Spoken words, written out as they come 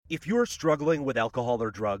If you're struggling with alcohol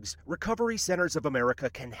or drugs, Recovery Centers of America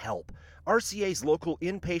can help. RCA's local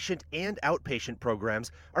inpatient and outpatient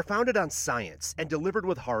programs are founded on science and delivered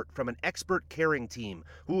with heart from an expert caring team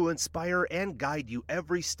who will inspire and guide you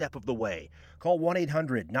every step of the way. Call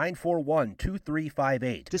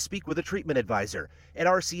 1-800-941-2358 to speak with a treatment advisor. At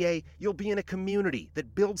RCA, you'll be in a community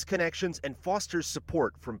that builds connections and fosters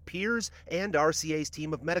support from peers and RCA's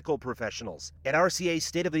team of medical professionals. At RCA's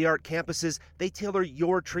state-of-the-art campuses, they tailor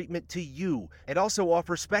your treatment to you and also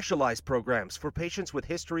offer specialized programs for patients with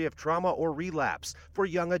history of trauma or relapse, for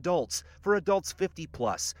young adults, for adults 50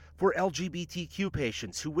 plus, for LGBTQ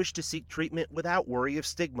patients who wish to seek treatment without worry of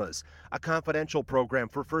stigmas, a confidential program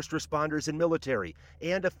for first responders and military,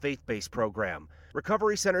 and a faith-based program.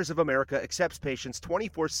 Recovery Centers of America accepts patients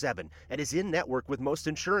 24/7 and is in network with most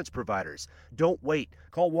insurance providers. Don't wait.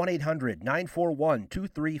 Call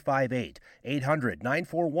 1-800-941-2358.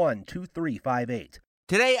 800-941-2358.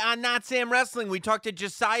 Today on Not Sam Wrestling, we talk to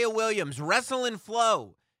Josiah Williams, Wrestle and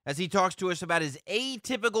Flow, as he talks to us about his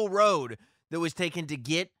atypical road that was taken to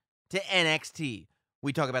get to NXT.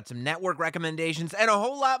 We talk about some network recommendations and a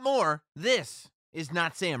whole lot more. This is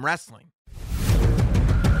Not Sam Wrestling.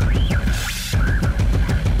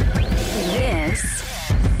 This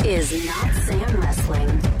is Not Sam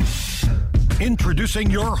Wrestling. Introducing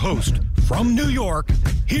your host from New York,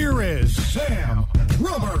 here is Sam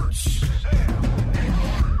Roberts.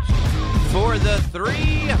 For the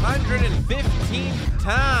 315th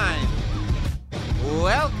time,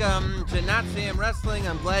 welcome to Not Sam Wrestling.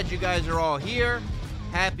 I'm glad you guys are all here.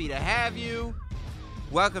 Happy to have you.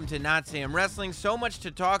 Welcome to Not Sam Wrestling. So much to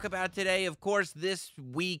talk about today. Of course, this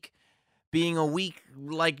week being a week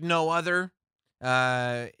like no other.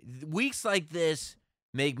 Weeks like this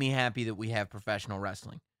make me happy that we have professional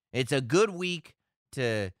wrestling. It's a good week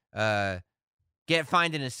to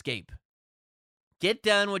find an escape. Get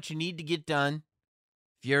done what you need to get done.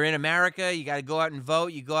 If you're in America, you got to go out and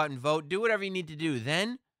vote. You go out and vote. Do whatever you need to do.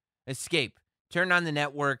 Then escape. Turn on the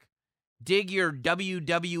network. Dig your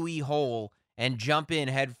WWE hole and jump in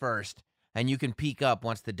head first. And you can peek up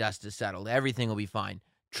once the dust is settled. Everything will be fine.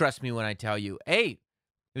 Trust me when I tell you. Hey,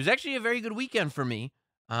 it was actually a very good weekend for me.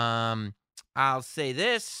 I'll say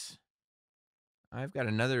this. I've got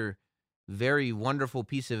another very wonderful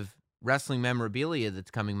piece of wrestling memorabilia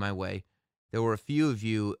that's coming my way. There were a few of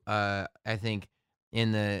you, I think,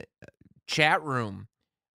 in the chat room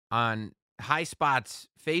on High Spot's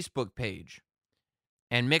Facebook page.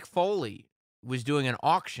 And Mick Foley was doing an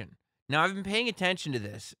auction. Now, I've been paying attention to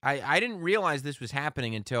this. I didn't realize this was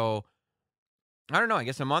happening until, I don't know, I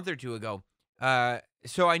guess a month or two ago.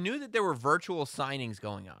 So I knew that there were virtual signings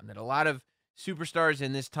going on, that a lot of superstars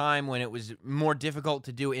in this time when it was more difficult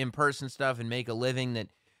to do in-person stuff and make a living, that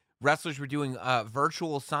wrestlers were doing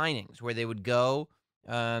virtual signings where they would go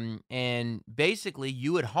and basically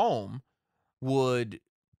you at home would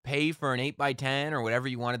pay for an 8x10 or whatever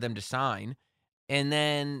you wanted them to sign, and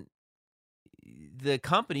then the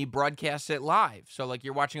company broadcasts it live. So like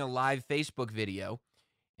you're watching a live Facebook video,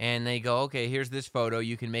 and they go, okay, here's this photo.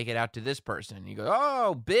 You can make it out to this person. You go,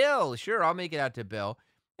 oh, Bill. Sure, I'll make it out to Bill.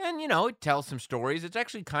 And, you know, it tells some stories. It's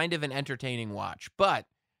actually kind of an entertaining watch. But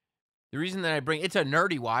the reason that it's a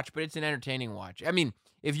nerdy watch, but it's an entertaining watch. I mean,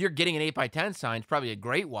 if you're getting an 8x10 sign, it's probably a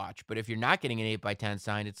great watch. But if you're not getting an 8x10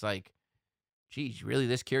 sign, it's like, geez, you really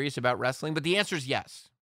this curious about wrestling? But the answer is yes,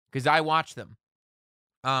 because I watch them.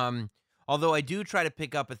 Although I do try to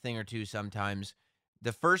pick up a thing or two sometimes.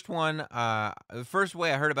 The first one, the first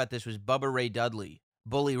way I heard about this was Bubba Ray Dudley.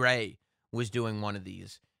 Bully Ray was doing one of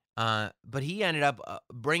these. But he ended up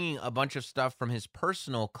bringing a bunch of stuff from his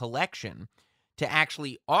personal collection to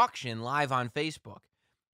actually auction live on Facebook.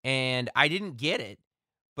 And I didn't get it,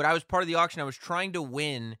 but I was part of the auction. I was trying to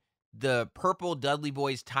win the purple Dudley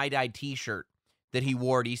Boys tie-dye t-shirt that he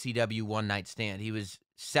wore at ECW One Night Stand. He was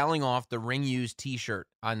selling off the ring used t-shirt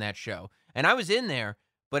on that show. And I was in there,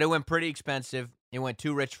 but it went pretty expensive. It went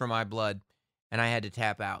too rich for my blood, and I had to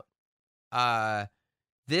tap out.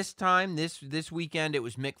 This time, this weekend, it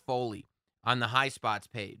was Mick Foley on the High Spots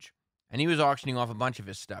page, and he was auctioning off a bunch of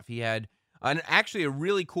his stuff. He had actually a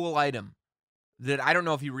really cool item that I don't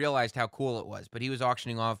know if he realized how cool it was, but he was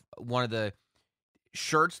auctioning off one of the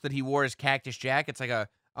shirts that he wore as Cactus Jack. It's like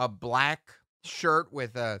a black shirt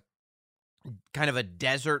with a kind of a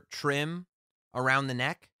desert trim around the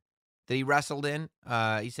neck that he wrestled in.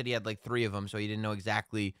 He said he had like 3 of them, so he didn't know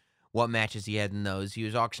exactly what matches he had in those. He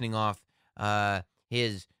was auctioning off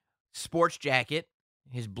his sports jacket,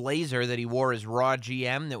 his blazer that he wore as Raw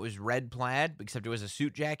GM that was red plaid, except it was a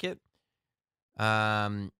suit jacket.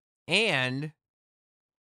 And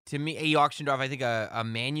to me, he auctioned off, I think, a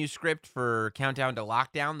manuscript for Countdown to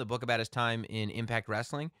Lockdown, the book about his time in Impact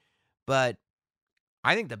Wrestling. But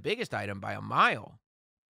I think the biggest item by a mile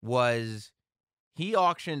was he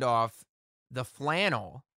auctioned off the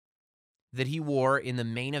flannel that he wore in the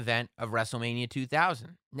main event of WrestleMania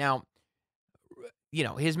 2000. Now,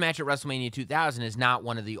 his match at WrestleMania 2000 is not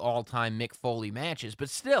one of the all-time Mick Foley matches, but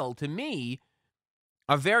still, to me,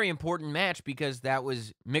 a very important match because that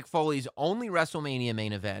was Mick Foley's only WrestleMania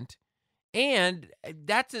main event, and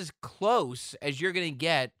that's as close as you're going to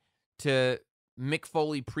get to Mick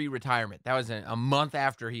Foley pre-retirement. That was a month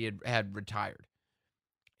after he had retired.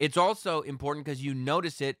 It's also important because you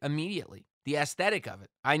notice it immediately, the aesthetic of it.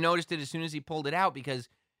 I noticed it as soon as he pulled it out because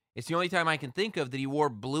it's the only time I can think of that he wore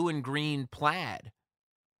blue and green plaid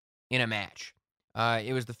in a match.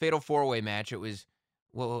 It was the Fatal 4-Way match. It was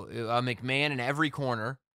McMahon in every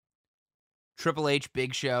corner, Triple H,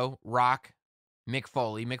 Big Show, Rock, Mick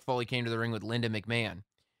Foley. Mick Foley came to the ring with Linda McMahon,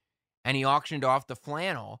 and he auctioned off the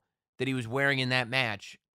flannel that he was wearing in that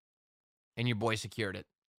match, and your boy secured it.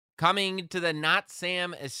 Coming to the Not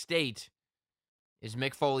Sam estate is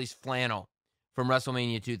Mick Foley's flannel from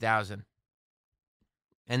WrestleMania 2000.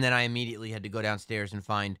 And then I immediately had to go downstairs and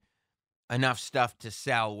find enough stuff to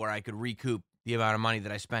sell where I could recoup the amount of money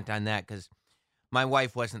that I spent on that, because my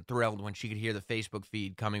wife wasn't thrilled when she could hear the Facebook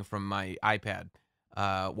feed coming from my iPad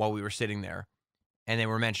while we were sitting there. And they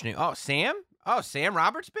were mentioning, Sam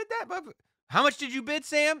Roberts bid that? How much did you bid,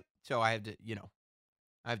 Sam? So I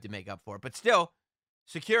have to make up for it. But still,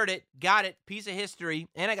 secured it, got it, piece of history,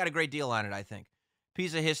 and I got a great deal on it, I think.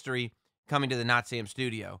 Piece of history coming to the Not Sam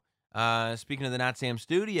studio. Speaking of the Not Sam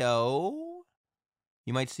studio,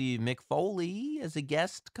 you might see Mick Foley as a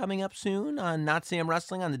guest coming up soon on Not Sam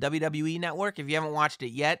Wrestling on the WWE Network. If you haven't watched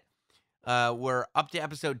it yet, we're up to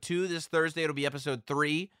episode 2 this Thursday. It'll be episode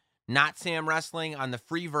 3. Not Sam Wrestling on the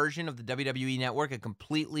free version of the WWE Network, a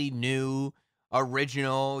completely new,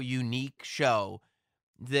 original, unique show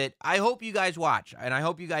that I hope you guys watch, and I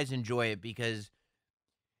hope you guys enjoy it, because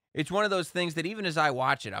it's one of those things that even as I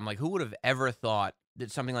watch it, I'm like, who would have ever thought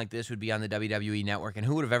that something like this would be on the WWE Network, and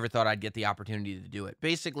who would have ever thought I'd get the opportunity to do it?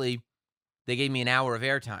 Basically, they gave me an hour of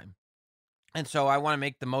airtime, and so I want to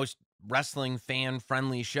make the most wrestling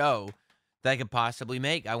fan-friendly show that I could possibly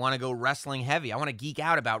make. I want to go wrestling heavy. I want to geek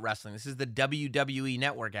out about wrestling. This is the WWE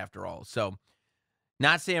Network, after all. So,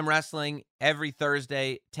 Not Sam Wrestling every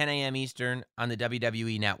Thursday, 10 a.m. Eastern on the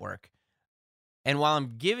WWE Network. And while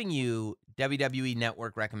I'm giving you WWE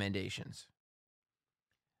Network recommendations,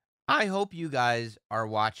 I hope you guys are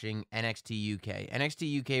watching NXT UK.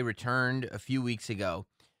 NXT UK returned a few weeks ago,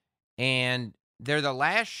 and they're the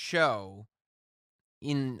last show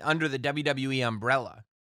under the WWE umbrella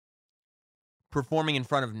performing in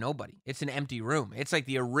front of nobody. It's an empty room. It's like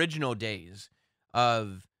the original days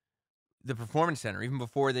of the Performance Center, even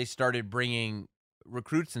before they started bringing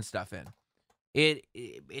recruits and stuff in.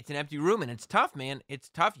 It's an empty room, and it's tough, man. It's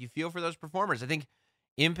tough. You feel for those performers. I think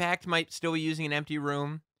Impact might still be using an empty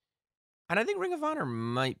room, and I think Ring of Honor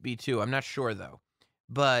might be too. I'm not sure, though.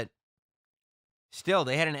 But still,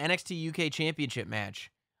 they had an NXT UK Championship match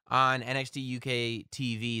on NXT UK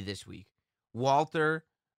TV this week. Walter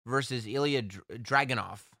versus Ilya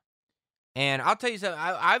Dragunov. And I'll tell you something.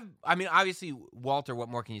 I mean, obviously, Walter, what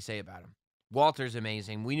more can you say about him? Walter's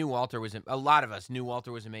amazing. We knew a lot of us knew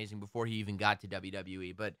Walter was amazing before he even got to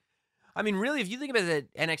WWE. But, I mean, really, if you think about the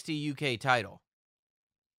NXT UK title,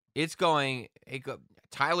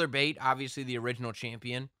 Tyler Bate, obviously the original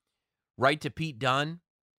champion, right to Pete Dunne,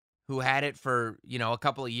 who had it for, a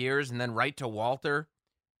couple of years, and then right to Walter,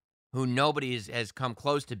 who nobody has come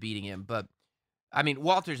close to beating him. But, I mean,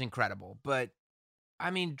 Walter's incredible. But,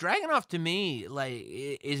 I mean, Dragunov, to me,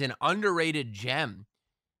 is an underrated gem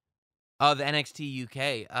of NXT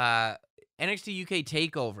UK. NXT UK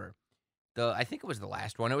TakeOver, I think it was the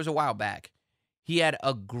last one. It was a while back. He had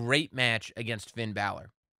a great match against Finn Balor.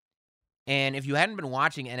 And if you hadn't been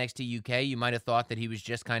watching NXT UK, you might have thought that he was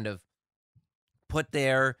just kind of put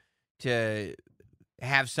there to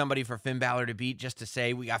have somebody for Finn Balor to beat, just to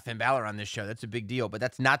say, we got Finn Balor on this show. That's a big deal. But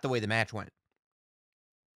that's not the way the match went.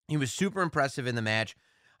 He was super impressive in the match.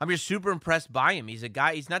 I'm just super impressed by him. He's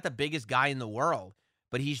not the biggest guy in the world,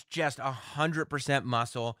 but he's just 100%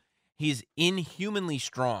 muscle. He's inhumanly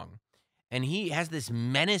strong, and he has this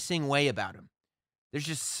menacing way about him. There's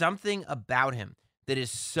just something about him that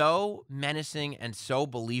is so menacing and so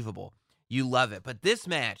believable. You love it. But this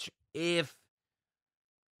match, if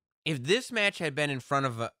this match had been in front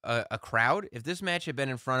of a crowd, if this match had been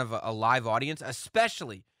in front of a live audience,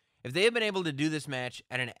 especially if they had been able to do this match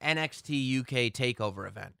at an NXT UK TakeOver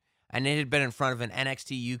event, and it had been in front of an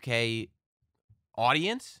NXT UK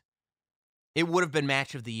audience, it would have been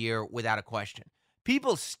match of the year without a question.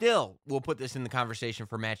 People still will put this in the conversation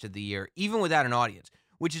for match of the year, even without an audience,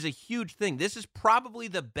 which is a huge thing. This is probably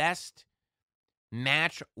the best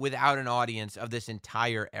match without an audience of this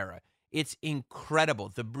entire era. It's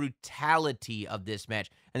incredible, the brutality of this match.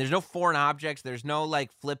 And there's no foreign objects. There's no,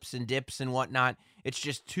 like, flips and dips and whatnot. It's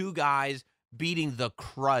just two guys beating the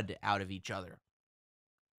crud out of each other.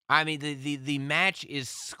 I mean, the match is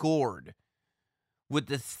scored with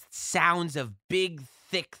the sounds of big,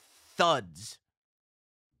 thick thuds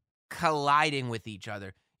colliding with each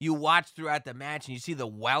other. You watch throughout the match and you see the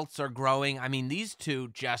welts are growing. I mean, these two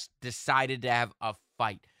just decided to have a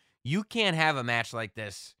fight. You can't have a match like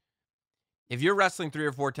this. If you're wrestling 3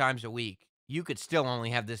 or 4 times a week, you could still only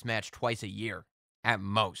have this match twice a year at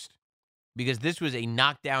most, because this was a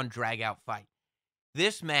knockdown, drag-out fight.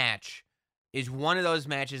 This match is one of those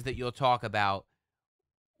matches that you'll talk about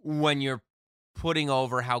when you're putting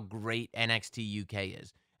over how great NXT UK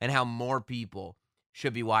is and how more people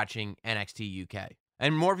should be watching NXT UK.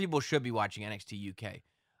 And more people should be watching NXT UK.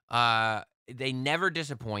 They never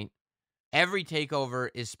disappoint. Every takeover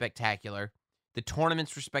is spectacular. The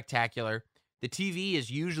tournaments were spectacular. The TV is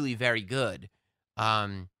usually very good.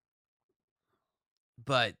 But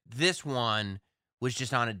this one was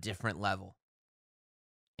just on a different level.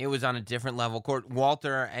 It was on a different level.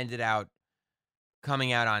 Walter ended out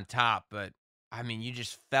coming out on top, but, I mean, you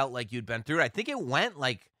just felt like you'd been through it. I think it went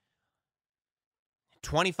like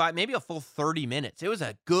 25, maybe a full 30 minutes. It was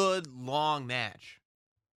a good, long match.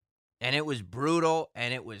 And it was brutal,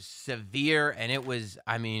 and it was severe, and it was,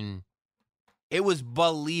 I mean, it was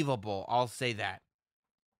believable, I'll say that.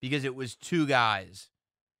 Because it was two guys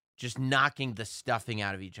just knocking the stuffing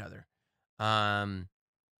out of each other.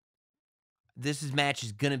 This match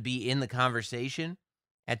is going to be in the conversation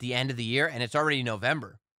at the end of the year, and it's already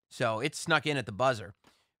November. So it snuck in at the buzzer.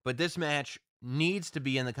 But this match needs to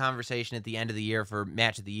be in the conversation at the end of the year for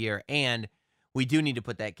match of the year. And we do need to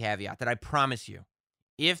put that caveat that I promise you,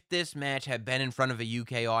 if this match had been in front of a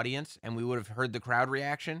UK audience and we would have heard the crowd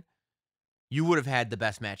reaction, you would have had the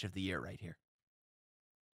best match of the year right here.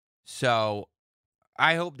 So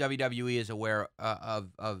I hope WWE is aware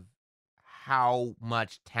of how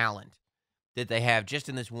much talent that they have just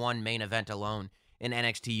in this one main event alone in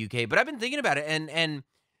NXT UK. But I've been thinking about it, and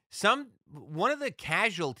one of the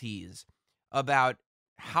casualties about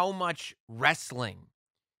how much wrestling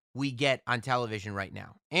we get on television right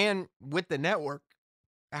now, and with the network,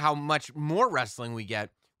 how much more wrestling we get,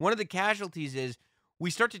 one of the casualties is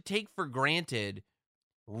we start to take for granted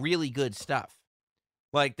really good stuff.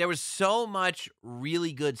 Like, there was so much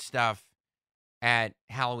really good stuff at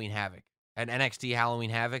Halloween Havoc, at NXT Halloween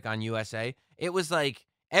Havoc on USA. It was like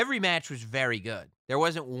every match was very good. There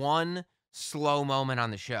wasn't one slow moment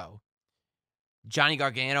on the show. Johnny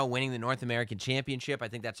Gargano winning the North American Championship, I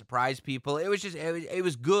think that surprised people. It was just, it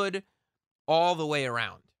was good all the way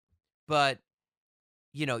around. But,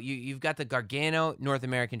 you know, you've got the Gargano North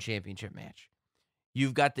American Championship match.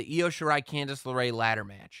 You've got the Io Shirai Candice LeRae ladder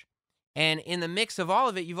match. And in the mix of all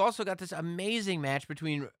of it, you've also got this amazing match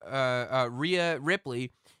between Rhea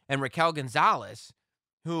Ripley and Raquel Gonzalez,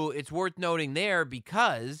 who it's worth noting there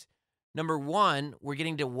because, number one, we're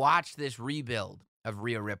getting to watch this rebuild of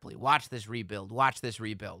Rhea Ripley. Watch this rebuild. Watch this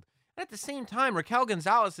rebuild. And at the same time, Raquel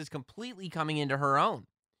Gonzalez is completely coming into her own.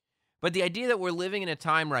 But the idea that we're living in a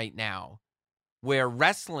time right now where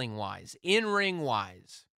wrestling-wise,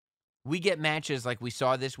 in-ring-wise, we get matches like we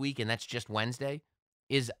saw this week, and that's just Wednesday,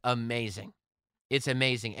 is amazing. It's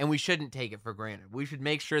amazing, and we shouldn't take it for granted. We should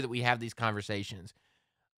make sure that we have these conversations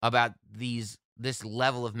about this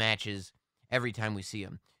level of matches every time we see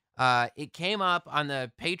them. It came up on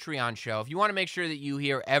the Patreon show. If you want to make sure that you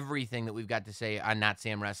hear everything that we've got to say on Not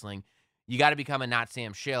Sam Wrestling, you got to become a Not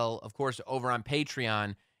Sam shill. Of course, over on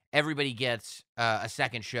Patreon, everybody gets a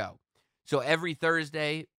second show. So every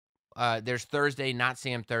Thursday, there's Thursday, Not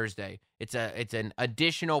Sam Thursday. It's an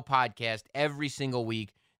additional podcast every single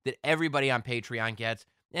week that everybody on Patreon gets.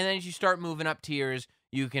 And then as you start moving up tiers,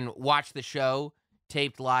 you can watch the show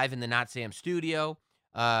taped live in the Not Sam studio.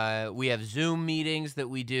 We have Zoom meetings that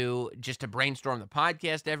we do just to brainstorm the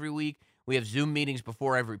podcast every week. We have Zoom meetings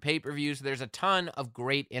before every pay-per-view. So there's a ton of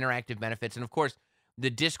great interactive benefits. And, of course, the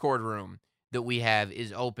Discord room that we have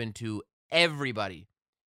is open to everybody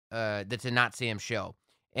that's a Not Sam show.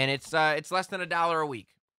 And it's less than $1 a week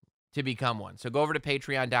to become one. So go over to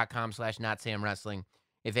patreon.com/NotSamWrestling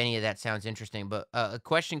if any of that sounds interesting. But a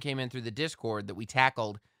question came in through the Discord that we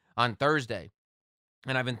tackled on Thursday.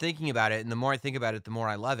 And I've been thinking about it, and the more I think about it, the more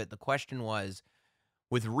I love it. The question was,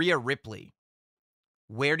 with Rhea Ripley,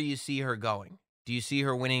 where do you see her going? Do you see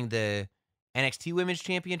her winning the NXT Women's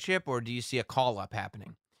Championship, or do you see a call-up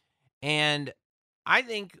happening? And I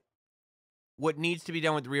think what needs to be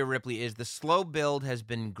done with Rhea Ripley is the slow build has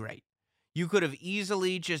been great. You could have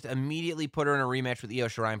easily just immediately put her in a rematch with Io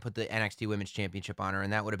Shirai and put the NXT Women's Championship on her,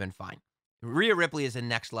 and that would have been fine. Rhea Ripley is a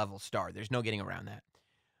next-level star. There's no getting around that.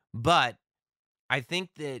 But I think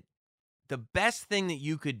that the best thing that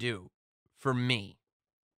you could do for me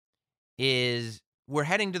is we're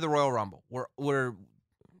heading to the Royal Rumble. We're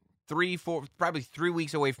 3-4, probably 3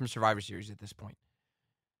 weeks away from Survivor Series at this point.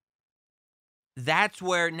 That's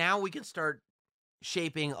where now we can start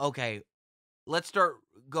shaping, okay, let's start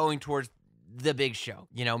going towards the big show.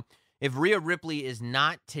 You know, if Rhea Ripley is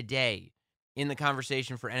not today in the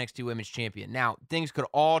conversation for NXT Women's Champion, now things could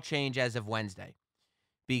all change as of Wednesday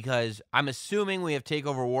because I'm assuming we have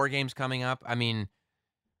TakeOver War Games coming up. I mean,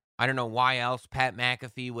 I don't know why else Pat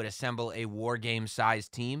McAfee would assemble a War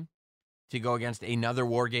Game-sized team to go against another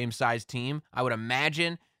War Game-sized team. I would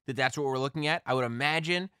imagine that that's what we're looking at. I would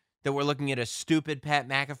imagine that we're looking at a stupid Pat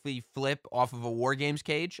McAfee flip off of a War Games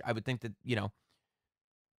cage. I would think that, you know,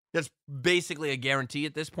 that's basically a guarantee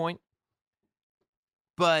at this point.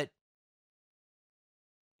 But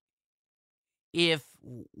if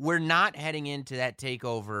we're not heading into that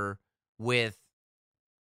takeover with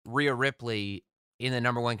Rhea Ripley in the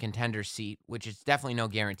number one contender seat, which is definitely no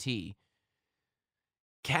guarantee,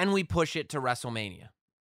 can we push it to WrestleMania?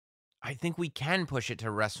 I think we can push it to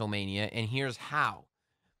WrestleMania, and here's how.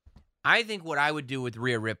 I think what I would do with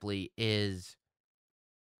Rhea Ripley is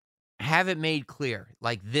have it made clear,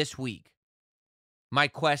 like this week, my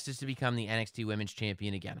quest is to become the NXT Women's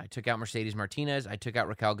Champion again. I took out Mercedes Martinez. I took out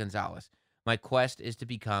Raquel Gonzalez. My quest is to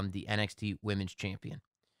become the NXT Women's Champion.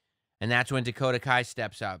 And that's when Dakota Kai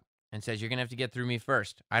steps up and says, you're going to have to get through me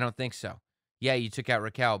first. I don't think so. Yeah, you took out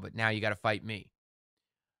Raquel, but now you got to fight me.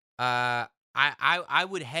 I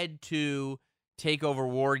would head to TakeOver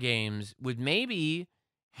War Games with maybe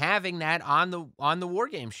having that on the War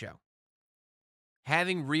Games show.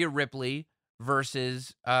 Having Rhea Ripley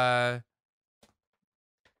versus Dakota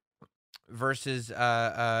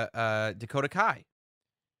Kai.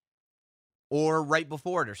 Or right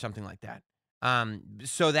before it or something like that.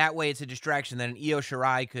 So that way it's a distraction. Then an Io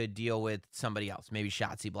Shirai could deal with somebody else. Maybe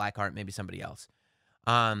Shotzi Blackheart, maybe somebody else.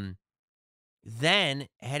 Then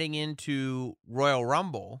heading into Royal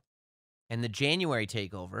Rumble and the January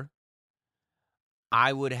takeover,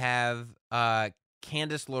 I would have Candice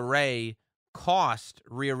LeRae cost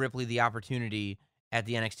Rhea Ripley the opportunity at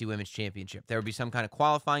the NXT Women's Championship. There would be some kind of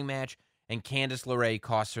qualifying match, and Candice LeRae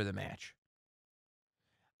costs her the match.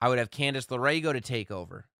 I would have Candice LeRae go to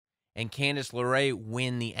TakeOver, and Candice LeRae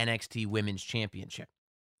win the NXT Women's Championship.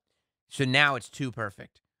 So now it's too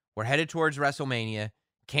perfect. We're headed towards WrestleMania.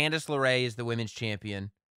 Candice LeRae is the Women's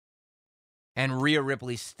Champion, and Rhea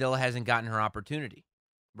Ripley still hasn't gotten her opportunity,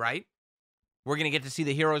 right? We're going to get to see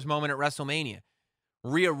the hero's moment at WrestleMania.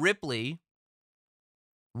 Rhea Ripley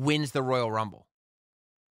wins the Royal Rumble.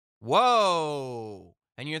 Whoa!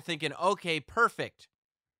 And you're thinking, okay, perfect.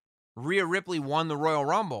 Rhea Ripley won the Royal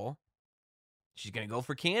Rumble. She's going to go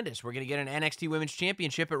for Candice. We're going to get an NXT Women's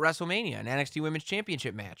Championship at WrestleMania, an NXT Women's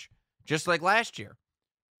Championship match, just like last year.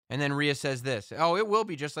 And then Rhea says this, oh, it will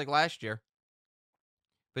be just like last year,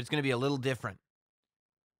 but it's going to be a little different.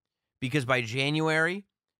 Because by January,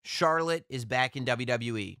 Charlotte is back in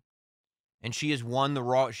WWE, and she has won the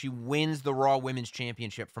Raw. She wins the Raw Women's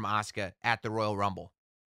Championship from Asuka at the Royal Rumble.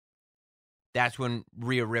 That's when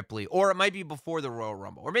Rhea Ripley, or it might be before the Royal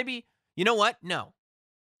Rumble, or maybe, you know what? No.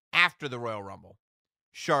 After the Royal Rumble,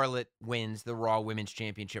 Charlotte wins the Raw Women's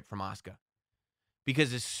Championship from Asuka.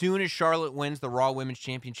 Because as soon as Charlotte wins the Raw Women's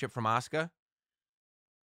Championship from Asuka,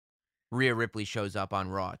 Rhea Ripley shows up on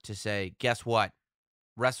Raw to say, guess what?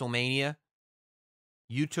 WrestleMania,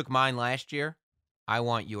 you took mine last year. I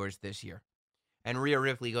want yours this year. And Rhea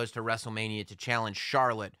Ripley goes to WrestleMania to challenge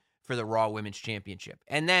Charlotte for the Raw Women's Championship.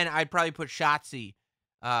 And then I'd probably put Shotzi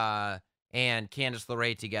and Candice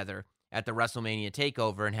LeRae together at the WrestleMania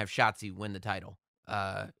takeover and have Shotzi win the title.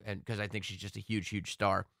 And because I think she's just a huge, huge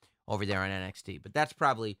star over there on NXT. But that's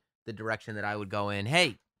probably the direction that I would go in.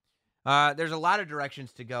 Hey, there's a lot of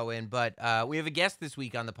directions to go in, but we have a guest this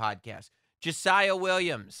week on the podcast, Josiah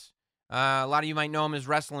Williams. A lot of you might know him as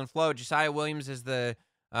Wrestlin' Flow. Josiah Williams is the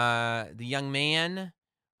young man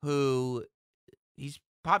who he's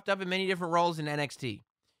popped up in many different roles in NXT.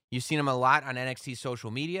 You've seen him a lot on NXT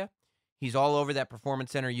social media. He's all over that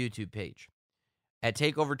Performance Center YouTube page. At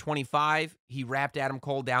TakeOver 25, he rapped Adam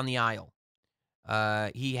Cole down the aisle.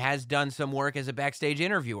 He has done some work as a backstage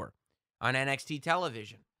interviewer on NXT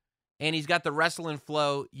television. And he's got the Wrestlin'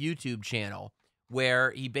 Flow YouTube channel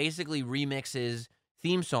where he basically remixes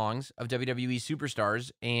theme songs of WWE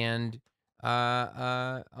superstars, and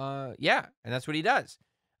yeah, and that's what he does.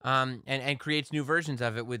 And creates new versions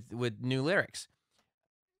of it with new lyrics.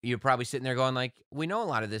 You're probably sitting there going like, we know a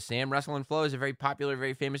lot of this, Sam. Wrestle and Flow is a very popular,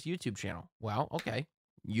 very famous YouTube channel. Well, okay.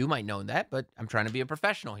 You might know that, but I'm trying to be a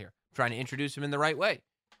professional here. I'm trying to introduce him in the right way.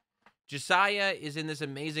 Josiah is in this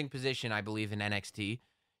amazing position, I believe, in NXT,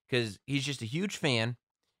 because he's just a huge fan,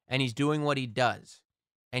 and he's doing what he does.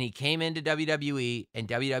 And he came into WWE, and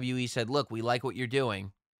WWE said, look, we like what you're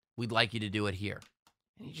doing. We'd like you to do it here.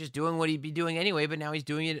 And he's just doing what he'd be doing anyway, but now he's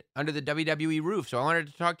doing it under the WWE roof. So I wanted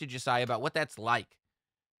to talk to Josiah about what that's like,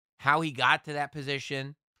 how he got to that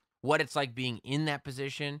position, what it's like being in that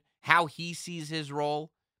position, how he sees his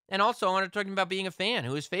role, and also I wanted to talk to him about being a fan,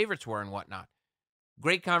 who his favorites were and whatnot.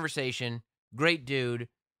 Great conversation, great dude.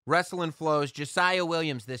 Wrestle and Flows, Josiah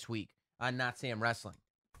Williams this week on Not Sam Wrestling.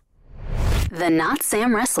 The Not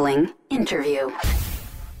Sam Wrestling interview.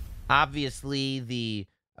 Obviously, the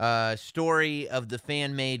story of the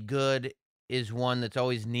fan made good is one that's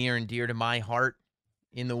always near and dear to my heart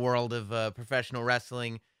in the world of professional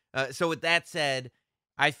wrestling. So with that said,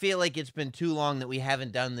 I feel like it's been too long that we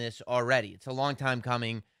haven't done this already. It's a long time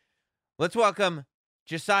coming. Let's welcome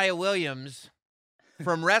Josiah Williams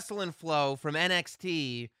from Wrestle and Flow, from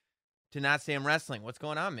NXT to Not Sam Wrestling. What's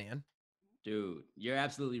going on, man? Dude, you're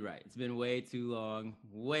absolutely right. It's been way too long,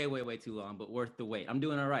 way too long, but worth the wait. I'm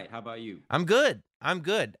doing all right. How about you? I'm good. I'm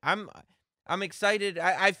excited.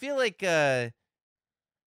 I feel like there's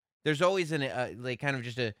always like kind of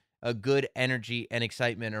just a good energy and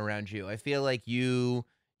excitement around you. I feel like you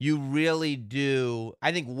really do.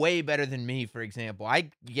 I think way better than me, for example. I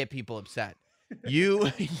get people upset.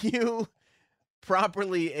 You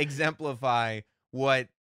properly exemplify what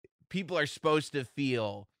people are supposed to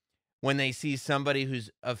feel when they see somebody who's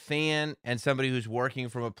a fan and somebody who's working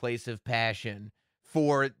from a place of passion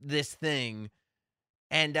for this thing,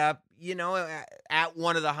 and at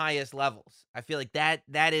one of the highest levels. I feel like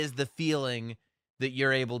that is the feeling that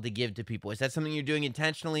you're able to give to people. Is that something you're doing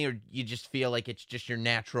intentionally, or you just feel like it's just your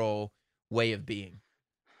natural way of being?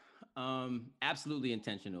 Absolutely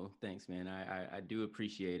intentional. Thanks, man. I do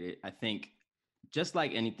appreciate it. I think just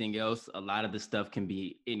like anything else, a lot of the stuff can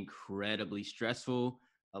be incredibly stressful.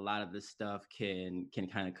 A lot of this stuff can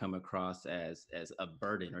kind of come across as a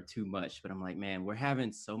burden or too much. But I'm like, man, we're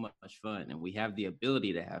having so much fun, and we have the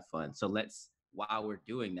ability to have fun. So let's, while we're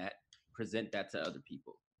doing that, present that to other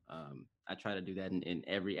people. I try to do that in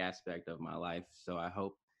every aspect of my life. So I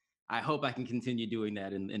hope I can continue doing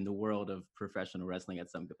that in the world of professional wrestling at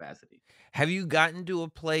some capacity. Have you gotten to a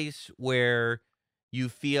place where you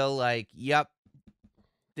feel like, yep,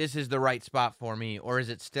 this is the right spot for me? Or is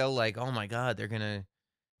it still like, oh my God, they're gonna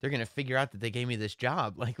figure out that they gave me this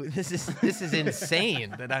job? Like, this is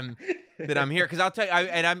insane that I'm here. Because I'll tell you,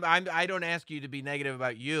 I don't ask you to be negative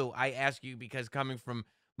about you. I ask you because coming from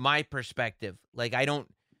my perspective, like, I don't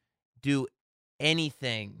do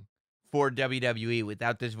anything for WWE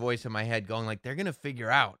without this voice in my head going like, they're gonna figure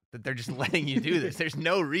out that they're just letting you do this. There's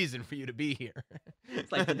no reason for you to be here.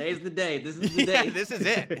 It's like, today's the day. This is the day. Yeah, this is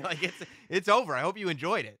it. Like, it's over. I hope you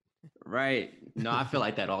enjoyed it. Right. No, I feel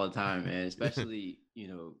like that all the time, man. Especially,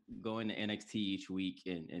 going to NXT each week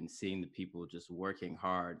and seeing the people just working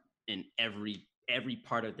hard in every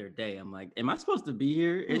part of their day. I'm like, am I supposed to be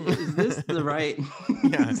here? Is this the right?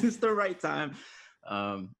 Is this the right time?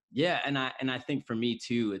 Yeah, and I think for me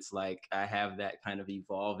too, it's like I have that kind of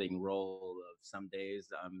evolving role of some days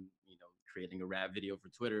I'm creating a rap video for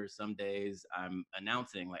Twitter, some days I'm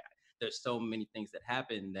announcing. Like, there's so many things that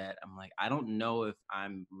happen that I'm like, I don't know if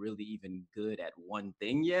I'm really even good at one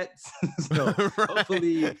thing yet. So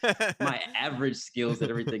hopefully my average skills at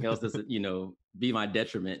everything else doesn't, be my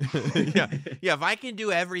detriment. Yeah. If I can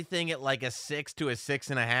do everything at like a 6 to a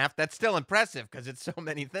 6.5, that's still impressive because it's so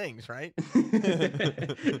many things, right?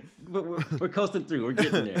 But we're coasting through. We're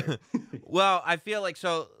getting there. Well, I feel like,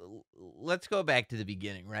 so let's go back to the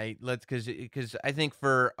beginning, right? Because I think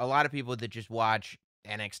for a lot of people that just watch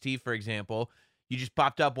NXT, for example, you just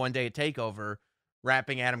popped up one day at TakeOver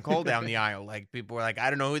rapping Adam Cole down the aisle. Like, people were like, I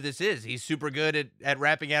don't know who this is. He's super good at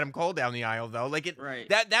rapping Adam Cole down the aisle, though. Like, right.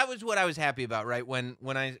 That was what I was happy about, right? When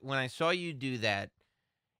I saw you do that,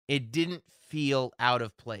 it didn't feel out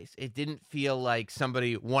of place. It didn't feel like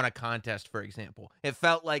somebody won a contest, for example. It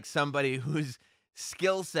felt like somebody whose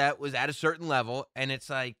skill set was at a certain level, and it's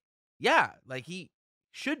like, yeah, like, he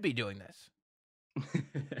should be doing this.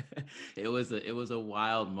 It was a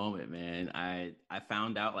wild moment, man. I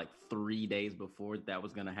found out like 3 days before that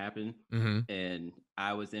was gonna happen, and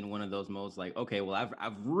I was in one of those modes like, okay, well,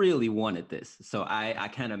 I've really wanted this, so I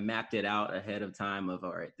kind of mapped it out ahead of time of,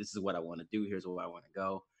 all right, this is what I want to do. Here's where I want to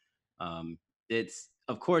go. It's,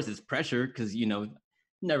 of course, it's pressure because,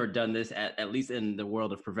 never done this at least in the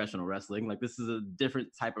world of professional wrestling. Like, this is a different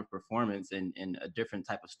type of performance and a different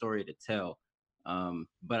type of story to tell.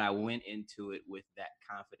 But I went into it with that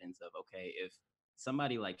confidence of, okay, if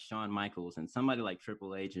somebody like Shawn Michaels and somebody like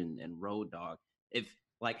Triple H and Road Dogg, if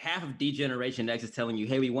like half of D-Generation X is telling you,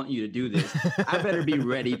 hey, we want you to do this, I better be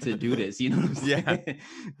ready to do this. You know what I'm saying?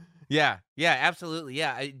 Yeah, absolutely.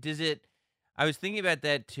 Yeah. I was thinking about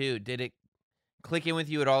that too. Did it click in with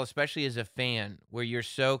you at all, especially as a fan, where you're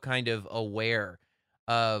so kind of aware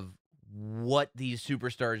of what these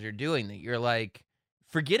superstars are doing that you're like,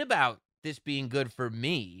 forget about this being good for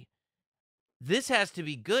me. This has to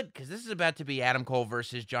be good because this is about to be Adam Cole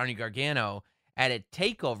versus Johnny Gargano at a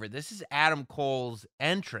takeover. This is Adam Cole's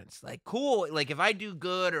entrance. Like, cool. Like, if I do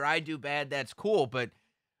good or I do bad, that's cool. But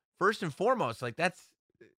first and foremost, like, that's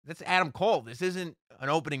Adam Cole. This isn't an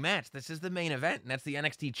opening match. This is the main event, and that's the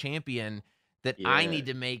NXT champion that I need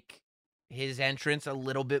to make his entrance a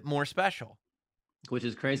little bit more special. Which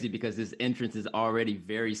is crazy because this entrance is already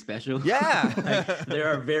very special. Yeah. Like,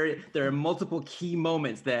 there are multiple key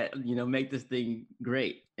moments that, make this thing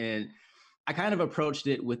great. And I kind of approached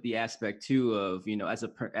it with the aspect too of,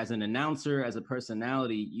 as an announcer, as a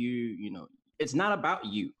personality, it's not about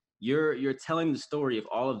you. You're telling the story of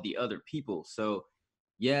all of the other people. So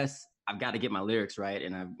yes, I've got to get my lyrics right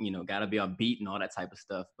and I've, got to be on beat and all that type of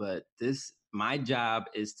stuff. But my job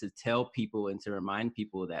is to tell people and to remind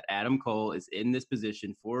people that Adam Cole is in this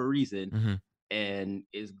position for a reason and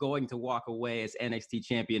is going to walk away as NXT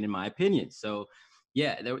champion, in my opinion. So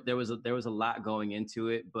yeah, there was a lot going into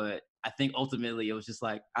it, but I think ultimately it was just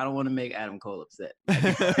like, I don't want to make Adam Cole upset.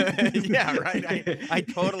 Yeah, right. I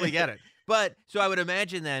totally get it. But so I would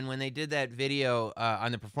imagine then when they did that video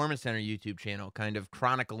on the Performance Center YouTube channel, kind of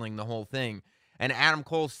chronicling the whole thing, and Adam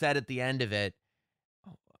Cole said at the end of it,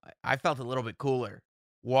 I felt a little bit cooler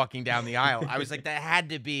walking down the aisle. I was like, that had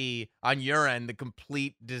to be on your end the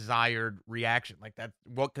complete desired reaction. Like, that,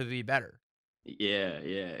 what could be better? Yeah,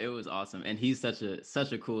 it was awesome, and he's such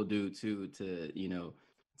a cool dude too.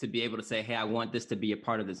 To be able to say, hey, I want this to be a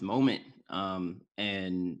part of this moment.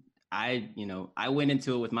 And I went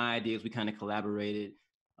into it with my ideas. We kind of collaborated,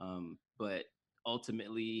 but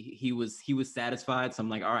ultimately he was satisfied. So I'm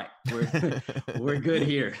like, all right, we're good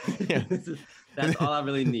here. Yeah. That's all I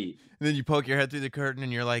really need. And then you poke your head through the curtain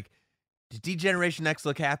and you're like, does D-Generation X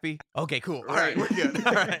look happy? Okay, cool. All right, we're good.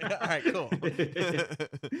 All right, cool.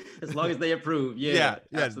 As long as they approve. Yeah,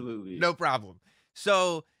 absolutely. No problem.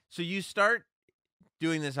 So you start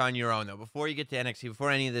doing this on your own, though, before you get to NXT, before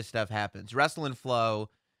any of this stuff happens. Wrestle and Flow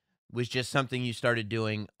was just something you started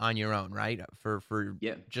doing on your own, right?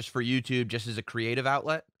 Just for YouTube, just as a creative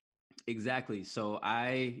outlet? Exactly. So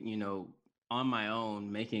I, on my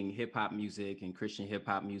own, making hip hop music and Christian hip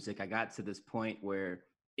hop music, I got to this point where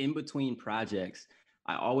in between projects,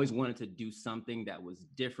 I always wanted to do something that was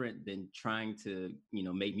different than trying to,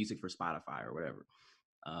 make music for Spotify or whatever.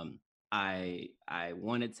 I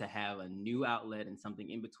wanted to have a new outlet and something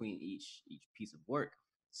in between each piece of work.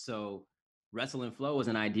 So Wrestle and Flow was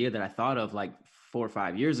an idea that I thought of like 4 or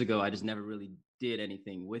 5 years ago. I just never really did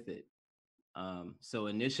anything with it. So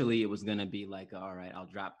initially it was going to be like, all right, I'll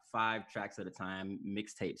drop 5 tracks at a time,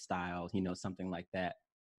 mixtape style, something like that.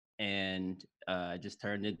 And just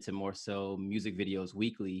turned into more so music videos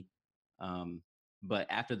weekly. But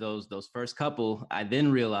after those first couple, I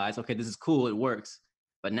then realized, okay, this is cool. It works.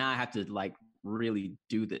 But now I have to like really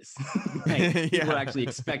do this. People are actually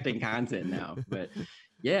expecting content now. But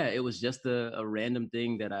yeah, it was just a random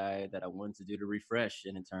thing that I wanted to do to refresh,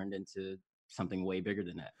 and it turned into something way bigger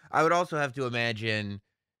than that. I would also have to imagine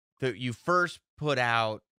that you first put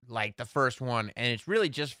out like the first one, and it's really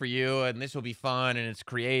just for you, and this will be fun, and it's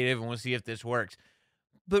creative, and we'll see if this works.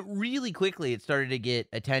 But really quickly, it started to get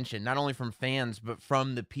attention, not only from fans, but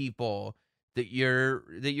from the people that you're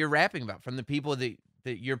rapping about, from the people that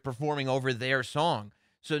you're performing over their song.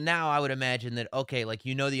 So now I would imagine that, okay, like,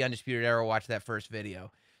 the Undisputed Era watched that first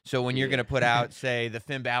video. So when you're going to put out, say, the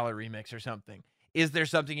Finn Balor remix or something, is there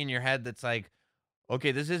something in your head that's like,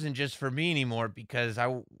 okay, this isn't just for me anymore, because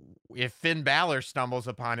if Finn Balor stumbles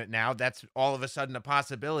upon it now, that's all of a sudden a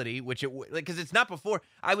possibility, because it's not before.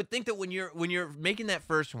 I would think that when you're making that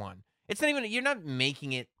first one, it's not even, you're not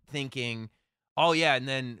making it thinking, oh yeah, and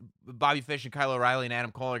then Bobby Fish and Kyle O'Reilly and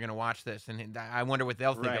Adam Cole are going to watch this, and I wonder what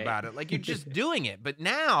they'll think about it. Like, you're just doing it. But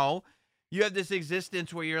now you have this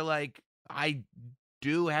existence where you're like, I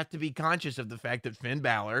do have to be conscious of the fact that Finn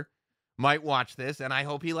Balor might watch this, and I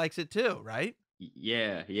hope he likes it too, right?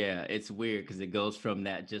 Yeah, it's weird because it goes from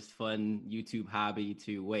that just fun YouTube hobby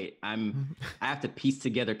to wait, I have to piece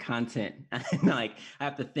together content. Like I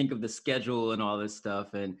have to think of the schedule and all this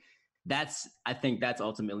stuff. And I think that's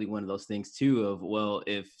ultimately one of those things too of, well,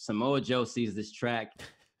 if Samoa Joe sees this track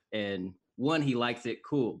and one, he likes it,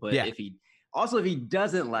 cool. But if he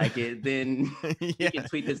doesn't like it, then he can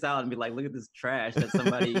tweet this out and be like, look at this trash that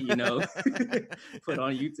somebody, put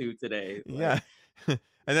on YouTube today. Like,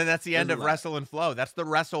 and then that's the end of Wrestle and Flow. That's the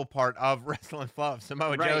wrestle part of Wrestle and Flow.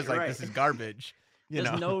 Samoa Joe's like, this is garbage.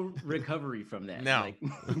 There's no recovery from that. No. Like,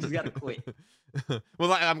 you just got to quit.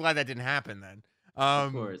 Well, I'm glad that didn't happen then.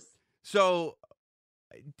 Of course. So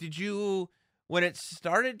did you, when it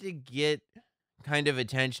started to get kind of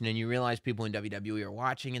attention and you realized people in WWE are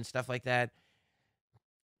watching and stuff like that,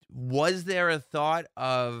 was there a thought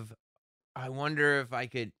of, I wonder if I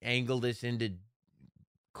could angle this into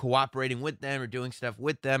cooperating with them or doing stuff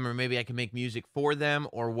with them, or maybe I can make music for them?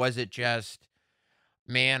 Or was it just,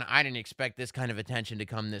 man, I didn't expect this kind of attention to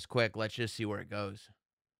come this quick. Let's just see where it goes.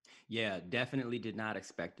 Yeah, definitely did not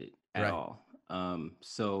expect it at all.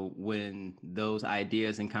 So when those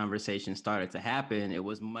ideas and conversations started to happen, it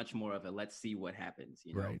was much more of a, let's see what happens,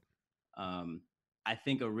 Right. I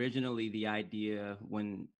think originally the idea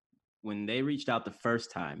when they reached out the first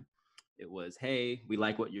time, it was, hey, we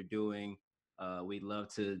like what you're doing. We'd love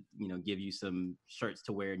to, give you some shirts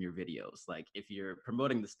to wear in your videos. Like if you're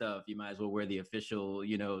promoting the stuff, you might as well wear the official,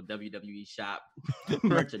 WWE shop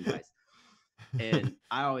merchandise. And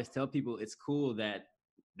I always tell people it's cool that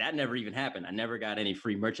never even happened. I never got any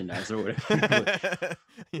free merchandise or whatever,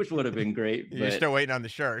 which would have been great. But, you're still waiting on the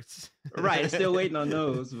shirts. Right. Still waiting on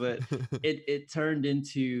those. But it turned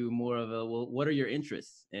into more of a, well, what are your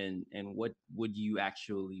interests and what would you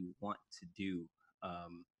actually want to do?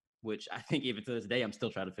 Which I think even to this day, I'm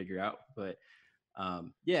still trying to figure out. But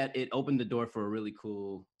it opened the door for a really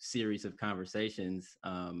cool series of conversations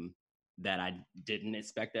that I didn't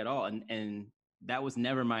expect at all. And that was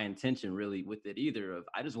never my intention really with it either. Of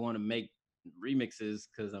I just want to make remixes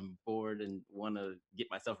because I'm bored and want to get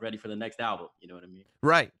myself ready for the next album. You know what I mean?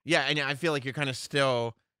 Right. Yeah. And I feel like you're kind of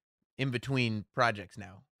still in between projects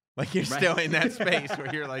now. Like you're still in that space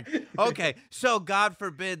where you're like, okay, so God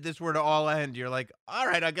forbid this were to all end. You're like, all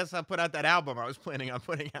right, I guess I'll put out that album I was planning on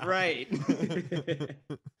putting out. Right.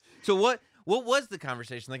 So what was the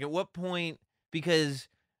conversation? Like at what point, because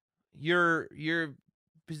your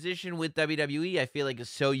position with WWE, I feel like is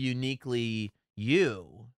so uniquely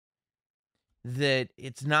you that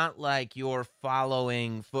it's not like you're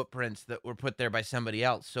following footprints that were put there by somebody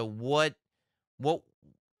else. So what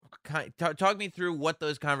talk me through what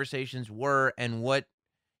those conversations were and what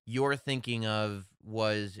you're thinking of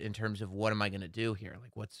was in terms of what am I going to do here?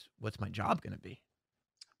 Like what's my job going to be?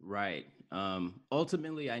 Right.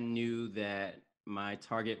 Ultimately, I knew that my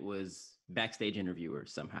target was backstage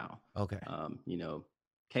interviewers somehow. Okay.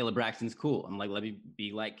 Kayla Braxton's cool. I'm like, let me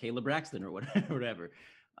be like Kayla Braxton or whatever.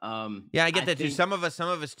 Yeah, I get that too. Some of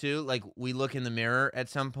us too, like we look in the mirror at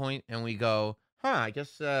some point and we go, I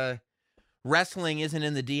guess wrestling isn't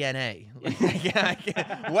in the DNA.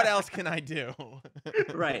 What else can I do?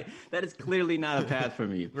 Right. That is clearly not a path for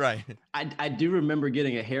me. Right. I do remember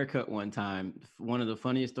getting a haircut one time. One of the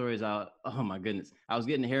funniest stories oh my goodness. I was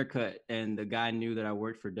getting a haircut and the guy knew that I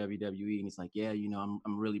worked for WWE and he's like, yeah, I'm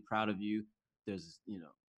really proud of you. There's,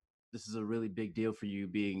 this is a really big deal for you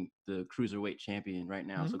being the cruiserweight champion right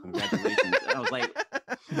now. So congratulations. And I was like,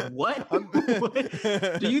 what?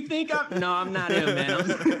 Do you think no, I'm not him,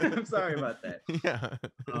 man. I'm sorry about that. Yeah.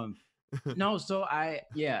 No, so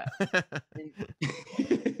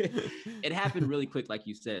it happened really quick, like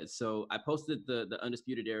you said. So I posted the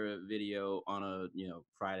Undisputed Era video on a,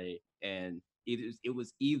 Friday, and it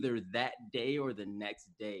was either that day or the next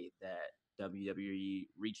day that WWE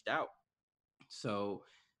reached out. So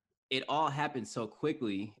it all happened so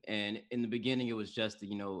quickly. And in the beginning, it was just,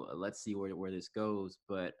 let's see where this goes.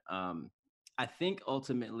 But I think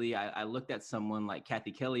ultimately I looked at someone like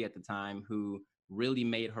Kathy Kelly at the time who really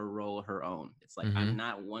made her role her own. It's like, I'm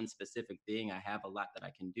not one specific thing. I have a lot that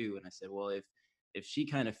I can do. And I said, well, if she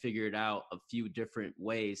kind of figured out a few different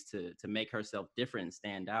ways to make herself different and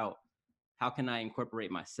stand out, how can I incorporate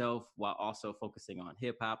myself while also focusing on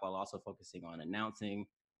hip hop, while also focusing on announcing?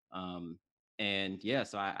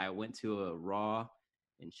 So I went to a Raw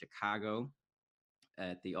in Chicago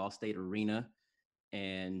at the Allstate Arena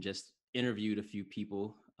and just interviewed a few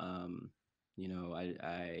people. I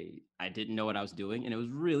didn't know what I was doing, and it was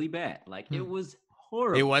really bad. Like it was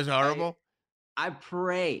horrible. It was horrible. I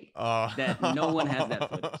pray that no one has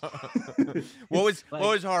that footage. What Like,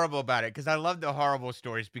 was horrible about it? Because I love the horrible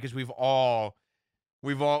stories because we've all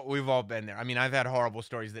been there. I mean, I've had horrible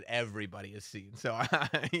stories that everybody has seen. So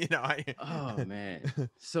oh man.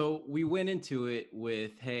 So we went into it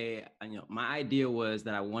with, hey, my idea was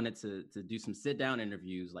that I wanted to do some sit down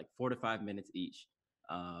interviews, like 4 to 5 minutes each.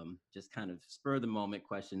 Just kind of spur the moment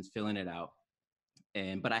questions, filling it out.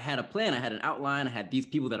 But I had a plan, I had an outline, I had these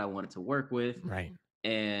people that I wanted to work with. Right.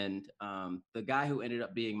 And the guy who ended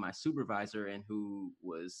up being my supervisor and who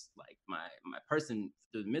was like my person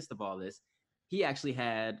through the midst of all this, he actually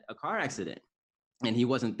had a car accident and he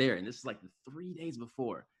wasn't there. And this is like 3 days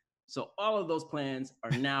before. So all of those plans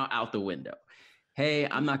are now out the window. Hey,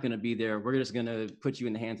 I'm not going to be there. We're just going to put you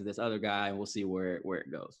in the hands of this other guy and we'll see where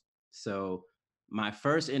it goes. So my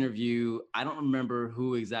first interview, I don't remember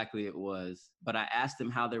who exactly it was, but I asked them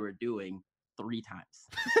how they were doing 3 times.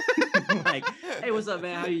 Like, hey, what's up,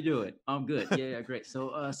 man? How you doing? I'm good. Yeah, great.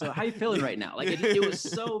 So how you feeling right now? Like, it was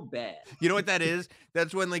so bad. You know what that is?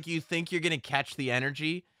 That's when like you think you're gonna catch the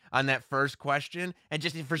energy on that first question, and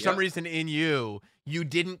just for some reason in you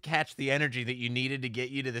didn't catch the energy that you needed to get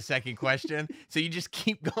you to the second question. So you just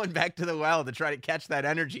keep going back to the well to try to catch that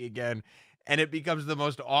energy again, and it becomes the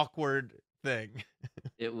most awkward thing.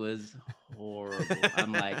 It was horrible.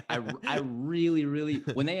 I'm like, I really,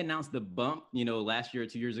 when they announced the bump, last year or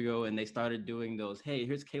 2 years ago, and they started doing those, hey,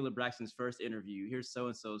 here's Caleb Braxton's first interview, here's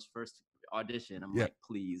so-and-so's first audition. I'm like,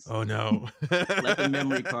 please. Oh no. Let the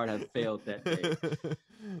memory card have failed that day.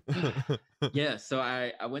 Yeah, so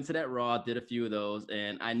I went to that Raw, did a few of those,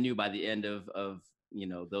 and I knew by the end of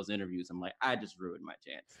those interviews, I'm like, I just ruined my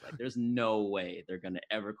chance. Like, there's no way they're gonna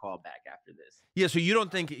ever call back after this. Yeah, so you don't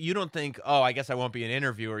think, oh, I guess I won't be an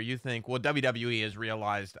interviewer. You think, well, WWE has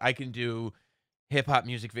realized I can do hip hop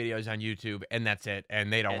music videos on YouTube, and that's it,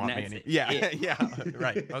 and they don't want me any. Yeah, yeah,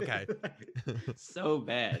 right, okay. So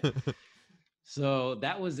bad. So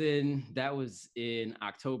that was in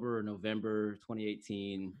October or November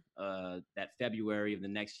 2018. That February of the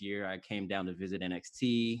next year, I came down to visit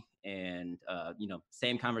NXT, and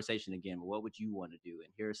same conversation again. What would you want to do?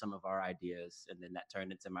 And here are some of our ideas. And then that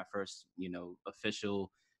turned into my first,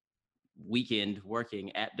 official weekend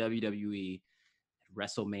working at WWE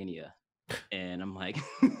WrestleMania. And I'm like,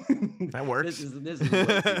 that works. This is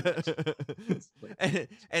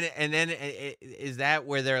and then is that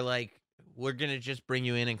where they're like, we're going to just bring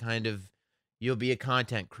you in and kind of, you'll be a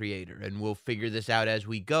content creator and we'll figure this out as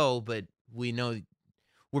we go. But we know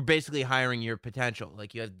we're basically hiring your potential.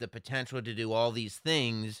 Like, you have the potential to do all these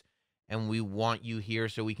things and we want you here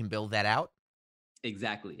so we can build that out.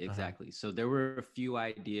 Exactly. So there were a few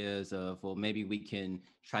ideas of, well, maybe we can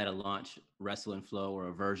try to launch Wrestle and Flow or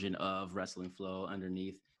a version of Wrestle and Flow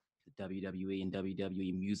underneath the WWE and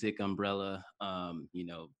WWE Music umbrella.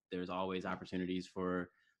 There's always opportunities for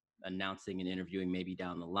announcing and interviewing maybe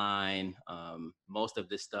down the line. Most of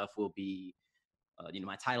this stuff will be,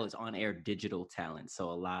 my title is On Air Digital Talent.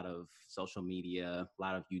 So a lot of social media, a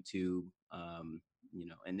lot of YouTube,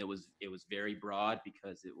 and it was very broad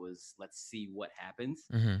because it was, let's see what happens.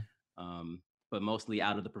 Mm-hmm. But mostly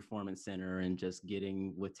out of the Performance Center and just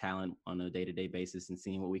getting with talent on a day-to-day basis and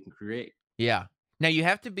seeing what we can create. Yeah. Now you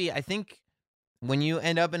have to be, I think, when you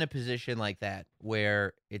end up in a position like that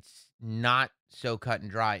where it's not so cut and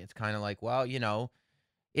dry, it's kind of like, well,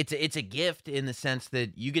 it's a gift in the sense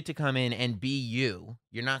that you get to come in and be you.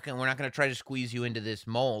 We're not going to try to squeeze you into this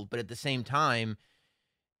mold, but at the same time,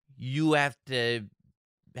 you have to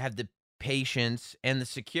have the patience and the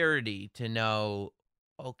security to know,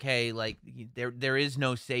 okay, like there is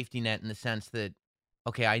no safety net in the sense that,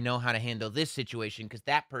 okay, I know how to handle this situation because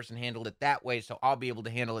that person handled it that way, so I'll be able to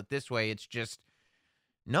handle it this way. It's just,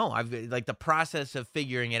 no, the process of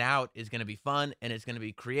figuring it out is going to be fun and it's going to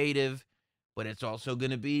be creative, but it's also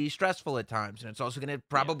going to be stressful at times. And it's also going to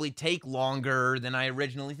probably take longer than I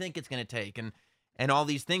originally think it's going to take. And all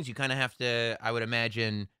these things, you kind of have to, I would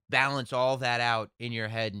imagine, balance all that out in your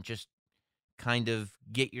head and just kind of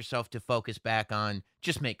get yourself to focus back on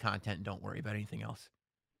just make content and don't worry about anything else.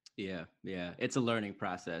 Yeah. It's a learning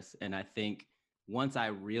process. And I think once I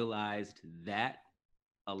realized that,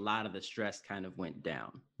 a lot of the stress kind of went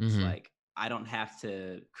down. It's like, I don't have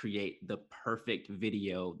to create the perfect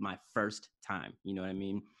video my first time. You know what I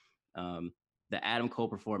mean? The Adam Cole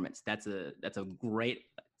performance, it's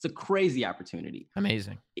a crazy opportunity.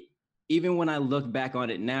 Amazing. Even when I look back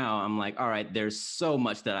on it now, I'm like, all right, there's so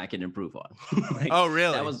much that I can improve on. Like, oh,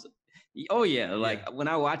 really? Oh yeah. Like when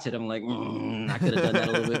I watch it, I'm like, I could have done that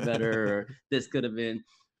a little bit better, or this could have been,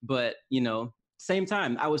 but same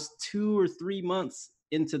time, I was 2 or 3 months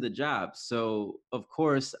into the job. So of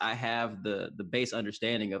course I have the base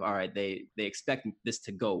understanding of, all right, they expect this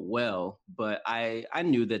to go well, but I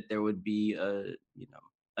knew that there would be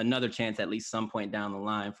another chance at least some point down the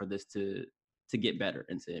line for this to get better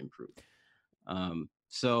and to improve.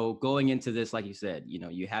 So going into this, like you said,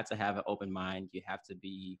 you have to have an open mind. You have to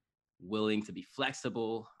be willing to be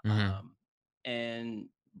flexible, and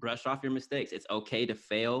brush off your mistakes. It's okay to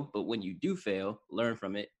fail, but when you do fail, learn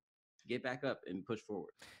from it, get back up and push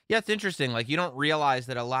forward. Yeah, it's interesting. Like, you don't realize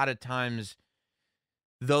that a lot of times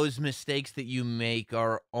those mistakes that you make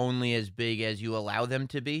are only as big as you allow them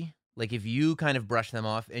to be. Like, if you kind of brush them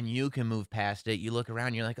off and you can move past it, you look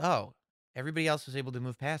around, you're like, oh, everybody else was able to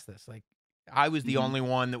move past this. Like, I was the only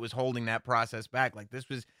one that was holding that process back. Like, this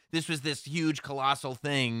was this huge, colossal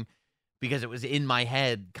thing because it was in my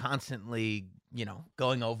head constantly,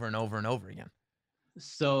 going over and over and over again.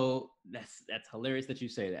 So that's hilarious that you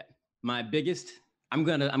say that. My biggest, I'm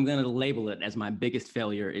gonna label it as my biggest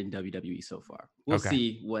failure in WWE so far. We'll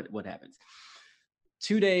see what happens.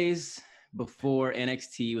 2 days before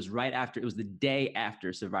NXT, it was the day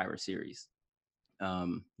after Survivor Series.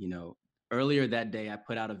 Earlier that day, I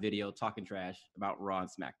put out a video talking trash about Raw and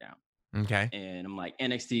SmackDown. Okay. And I'm like,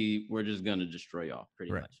 NXT, we're just gonna destroy y'all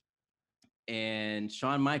pretty much. And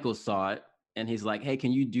Shawn Michaels saw it, and he's like, hey,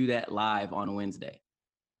 can you do that live on Wednesday?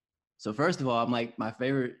 So first of all, I'm like, my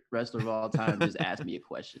favorite wrestler of all time just asked me a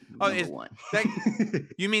question. Number one.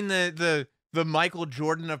 You mean the Michael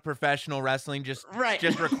Jordan of professional wrestling just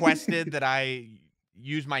requested that I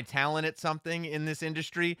use my talent at something in this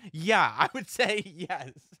industry? Yeah, I would say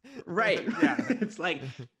yes. Right. Yeah. It's like,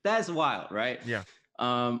 that's wild, right? Yeah.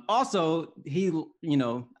 Also, he,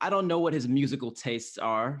 I don't know what his musical tastes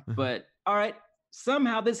are, but all right,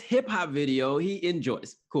 somehow this hip hop video he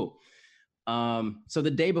enjoys. Cool. So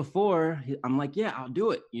the day before, I'm like, yeah, I'll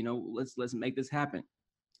do it. Let's make this happen.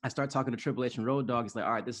 I start talking to Triple H and Road Dogg. He's like,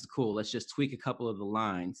 all right, this is cool. Let's just tweak a couple of the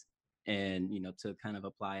lines and, to kind of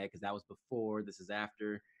apply it, because that was before, this is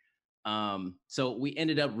after. So we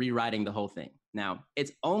ended up rewriting the whole thing. Now,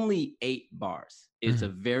 it's only 8 bars. It's a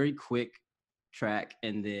very quick track,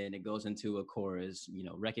 and then it goes into a chorus,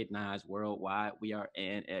 recognize worldwide, we are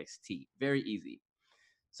NXT. Very easy.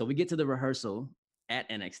 So we get to the rehearsal at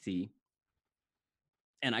NXT,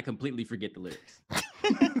 and I completely forget the lyrics.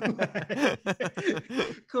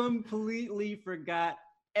 Completely forgot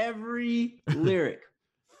every lyric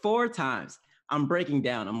 4 times. I'm breaking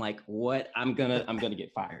down. I'm like, what? I'm gonna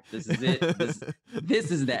get fired. This is it.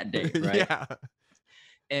 This is that day, right? Yeah.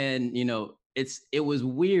 And it was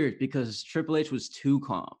weird because Triple H was too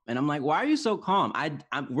calm, and I'm like, why are you so calm?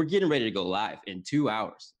 We're getting ready to go live in 2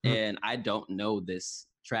 hours, and I don't know this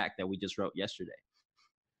track that we just wrote yesterday.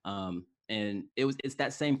 And it's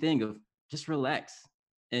that same thing of just relax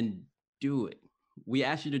and do it. We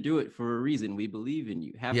asked you to do it for a reason. We believe in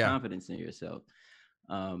you. Have confidence in yourself.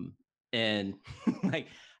 And like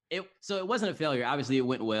so it wasn't a failure. Obviously it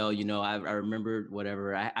went well. I remembered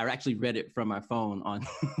whatever. I actually read it from my phone on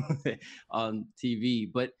on TV,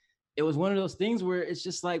 but it was one of those things where it's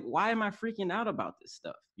just like, why am I freaking out about this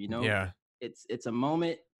stuff? Yeah. It's a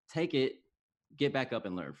moment, take it, get back up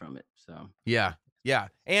and learn from it. So yeah.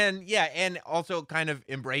 And also kind of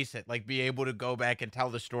embrace it, like be able to go back and tell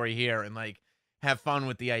the story here and like have fun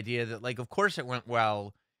with the idea that, like, of course it went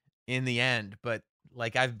well in the end, but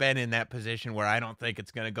like I've been in that position where I don't think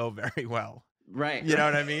it's going to go very well. Right. You know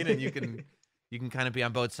what I mean? And you can kind of be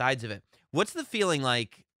on both sides of it. What's the feeling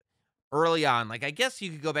like early on? Like, I guess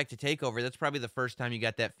you could go back to TakeOver. That's probably the first time you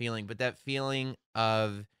got that feeling, but that feeling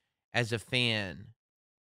of, as a fan,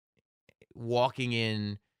 walking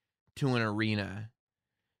in to an arena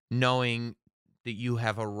knowing that you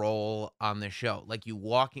have a role on the show, like you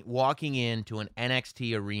walking into an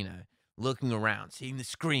NXT arena, looking around, seeing the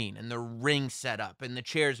screen and the ring set up and the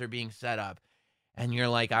chairs are being set up, and you're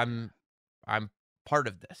like, I'm part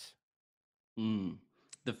of this.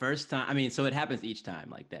 The first time, I mean, so it happens each time,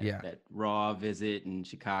 like that. Yeah. That Raw visit in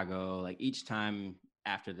Chicago, like each time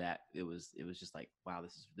after that, it was just like, wow,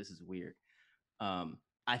 this is weird.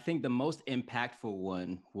 I think the most impactful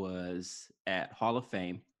one was at Hall of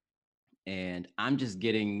Fame, and I'm just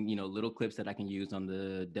getting, little clips that I can use on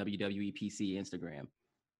the WWE PC Instagram.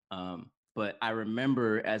 But I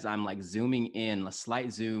remember as I'm like zooming in, a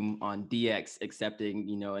slight zoom on DX accepting,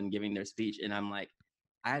 and giving their speech, and I'm like,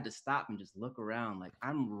 I had to stop and just look around, like,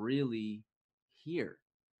 I'm really here.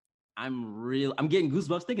 I'm getting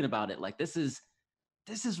goosebumps thinking about it. Like, this is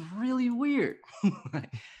really weird.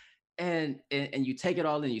 And you take it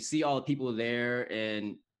all in, you see all the people there,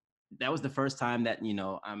 and that was the first time that,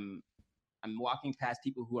 I'm walking past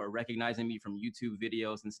people who are recognizing me from YouTube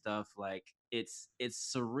videos and stuff. Like it's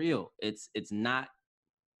surreal. It's not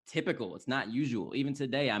typical. It's not usual. Even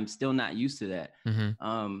today, I'm still not used to that.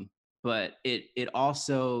 But it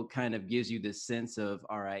also kind of gives you this sense of,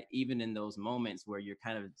 all right, even in those moments where you're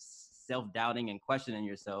kind of self-doubting and questioning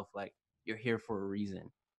yourself, like you're here for a reason.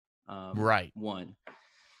 Right. One,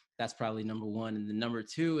 that's probably number one. And then number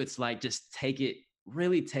two, it's like, just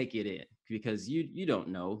really take it in, because you don't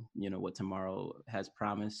know, what tomorrow has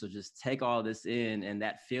promised. So just take all this in, and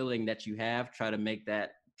that feeling that you have, try to make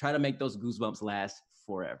those goosebumps last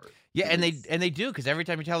forever. Yeah, and they do, because every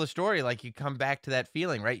time you tell the story, like, you come back to that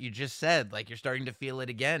feeling, right? You just said, like, you're starting to feel it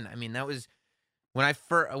again. I mean, that was when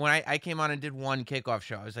I came on and did one kickoff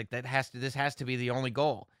show. I was like, this has to be the only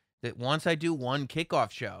goal. That once I do one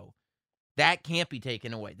kickoff show, that can't be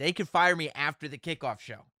taken away. They could fire me after the kickoff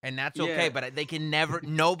show, and that's okay. Yeah. But they can never,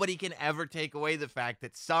 nobody can ever take away the fact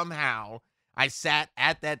that somehow I sat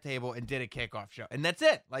at that table and did a kickoff show, and that's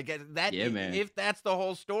it. Like that. Yeah, man. If that's the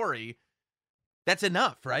whole story, that's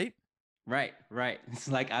enough, right? Right. It's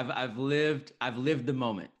like I've lived the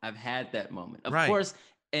moment. I've had that moment. Of Right. course,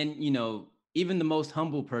 and even the most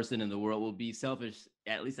humble person in the world will be selfish,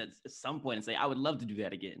 at least at some point, and say, I would love to do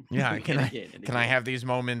that again. Yeah. And Can again. I have these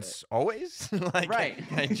moments always? Like, Right.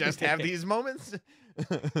 Can I just have these moments?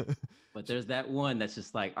 But there's that one that's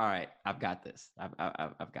just like, all right, I've got this.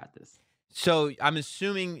 I've got this. So I'm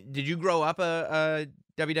assuming, did you grow up a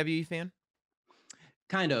WWE fan?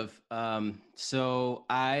 Kind of. So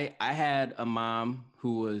I had a mom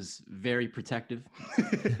who was very protective.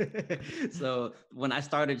 So when I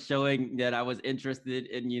started showing that I was interested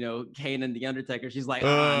in, Kane and The Undertaker, she's like,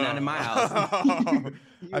 not in my house.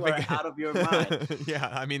 You are out of your mind. Yeah,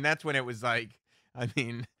 I mean, that's when it was like,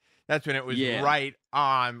 that's when it was Yeah. right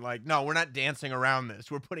on. Like, no, we're not dancing around this.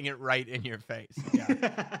 We're putting it right in your face.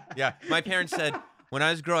 Yeah. Yeah. My parents said, when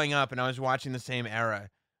I was growing up and I was watching the same era,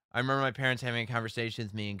 I remember my parents having a conversation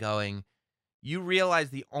with me and going, you realize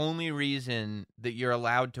the only reason that you're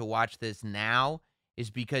allowed to watch this now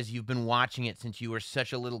is because you've been watching it since you were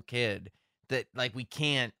such a little kid, that, like, we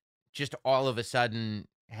can't just all of a sudden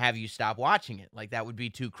have you stop watching it. Like, that would be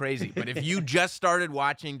too crazy. But if you just started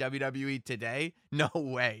watching WWE today, no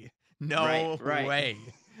way. No Right. way.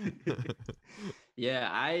 Yeah,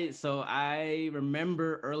 I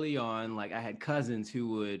remember early on, like, I had cousins who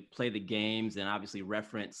would play the games and obviously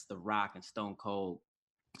reference The Rock and Stone Cold.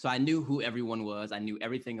 So I knew who everyone was. I knew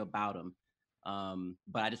everything about them.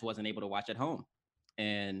 But I just wasn't able to watch at home.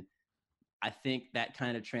 And I think that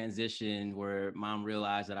kind of transition where mom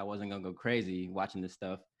realized that I wasn't going to go crazy watching this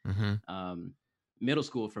stuff. Mm-hmm. Middle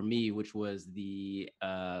school for me, which was the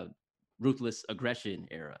Ruthless Aggression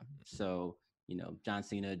era. So, John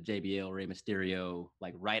Cena, JBL, Rey Mysterio,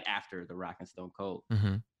 like right after The Rock and Stone Cold.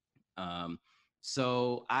 Mm-hmm.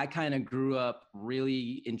 So I kind of grew up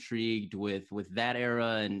really intrigued with that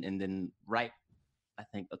era, and then right, I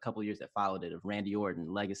think a couple of years that followed it, of Randy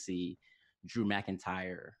Orton, Legacy, Drew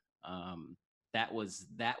McIntyre. That was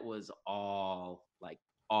all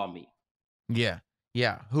me. Yeah.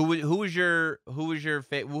 Yeah. Who was your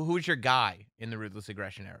guy in the Ruthless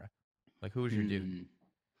Aggression era? Like, who was your dude?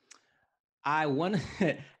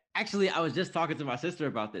 Actually, I was just talking to my sister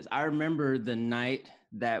about this. I remember the night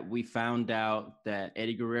that we found out that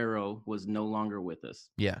Eddie Guerrero was no longer with us.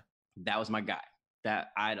 Yeah. That was my guy. That,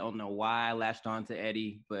 I don't know why I latched on to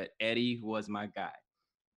Eddie, but Eddie was my guy.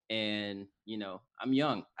 And, I'm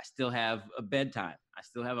young. I still have a bedtime. I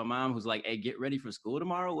still have a mom who's like, hey, get ready for school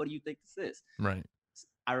tomorrow. What do you think this is? Right.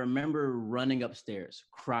 I remember running upstairs,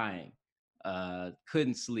 crying,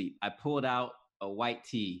 couldn't sleep. I pulled out a white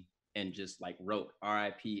tee and just wrote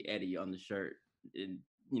R.I.P. Eddie on the shirt in,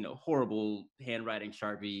 horrible handwriting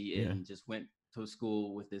Sharpie, and just went to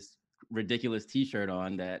school with this ridiculous t-shirt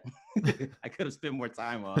on that I could have spent more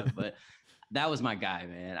time on, but that was my guy,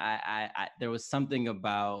 man. I there was something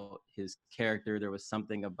about his character. There was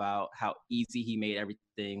something about how easy he made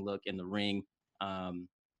everything look in the ring.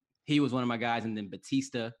 He was one of my guys. And then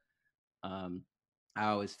Batista, I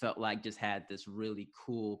always felt like just had this really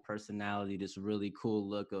cool personality, this really cool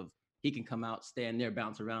look of, he can come out, stand there,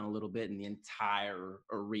 bounce around a little bit, and the entire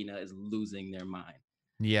arena is losing their mind.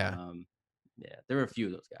 Yeah. Yeah, there were a few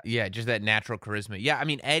of those guys. Yeah, just that natural charisma. Yeah, I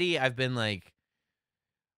mean, Eddie, I've been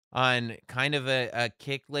on kind of a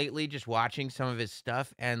kick lately, just watching some of his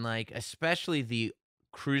stuff, and especially the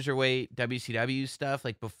cruiserweight WCW stuff,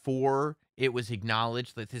 before it was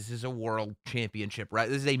acknowledged that this is a world championship, right?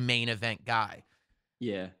 This is a main event guy.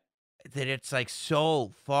 Yeah. That it's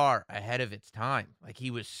so far ahead of its time. He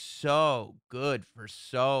was so good for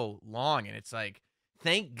so long. And it's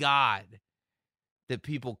thank God that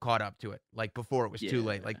people caught up to it, like before it was too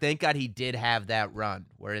late. Yeah. Like, thank God he did have that run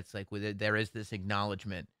where it's like there is this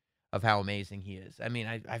acknowledgement of how amazing he is. I mean,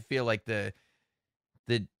 I feel like the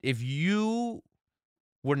if you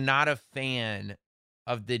were not a fan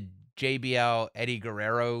of the JBL Eddie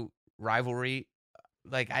Guerrero rivalry,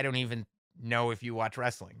 like, I don't even know if you watch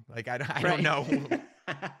wrestling. Like, I don't know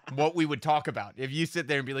what we would talk about if you sit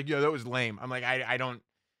there and be like, "Yo, that was lame." I'm like, I don't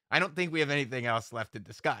think we have anything else left to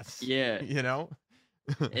discuss. Yeah. You know?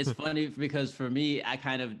 It's funny because for me, I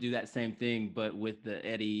kind of do that same thing, but with the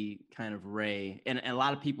Eddie kind of Ray, and a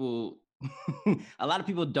lot of people, a lot of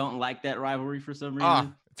people don't like that rivalry for some reason.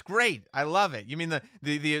 Oh, it's great. I love it. You mean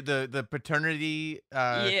the paternity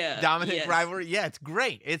Dominic rivalry? Yeah, it's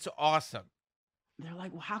great. It's awesome. They're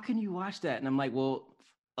like, well, how can you watch that? And I'm like, well,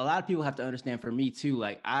 a lot of people have to understand for me too.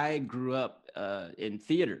 Like, I grew up in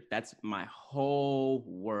theater. That's my whole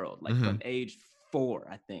world, like from age 4,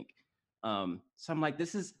 I think. So I'm like,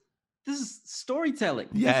 this is storytelling.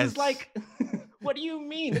 Yes. This is like, what do you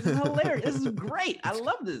mean? This is hilarious. This is great. I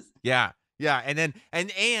love this. Yeah. Yeah. And then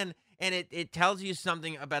and it tells you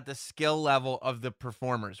something about the skill level of the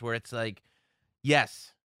performers, where it's like,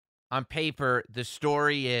 yes, on paper, the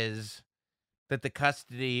story is that the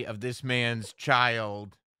custody of this man's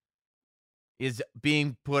child is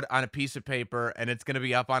being put on a piece of paper and it's going to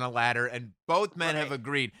be up on a ladder, and both men have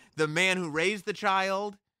agreed. The man who raised the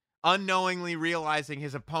child, unknowingly realizing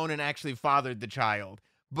his opponent actually fathered the child.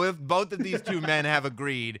 Both of these two men have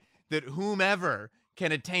agreed that whomever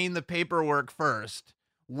can attain the paperwork first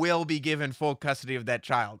will be given full custody of that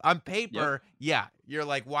child. On paper, yeah, you're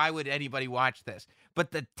like, why would anybody watch this?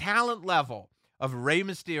 But the talent level of Rey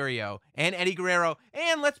Mysterio and Eddie Guerrero,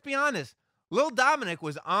 and let's be honest, Lil Dominic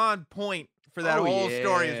was on point for that whole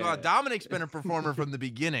story as well. Dominic's been a performer from the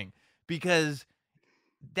beginning, because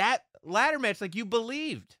that ladder match, like, you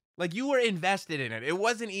believed. Like, you were invested in it. It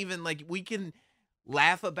wasn't even like, we can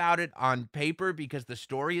laugh about it on paper because the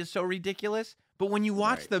story is so ridiculous. But when you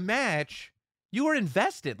watch the match, you were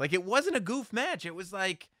invested. Like, it wasn't a goof match. It was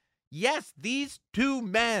like, yes, these two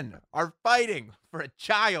men are fighting for a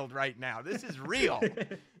child right now. This is real.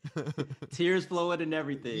 Tears flowing and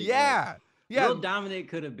everything. Yeah. Yeah. Lil Dominic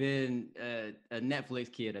could have been a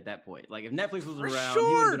Netflix kid at that point. Like, if Netflix was around, he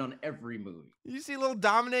would have been on every movie. You see Lil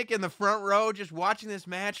Dominic in the front row just watching this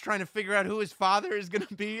match, trying to figure out who his father is going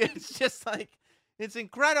to be. It's just like, it's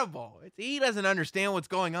incredible. He doesn't understand what's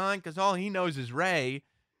going on because all he knows is Ray,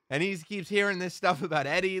 and he keeps hearing this stuff about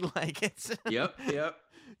Eddie. Like, it's... Yep.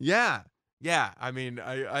 Yeah. I mean,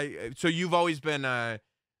 so you've always been kind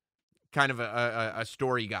of a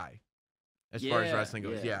story guy as far as wrestling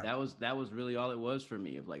goes. Yeah. That was really all it was for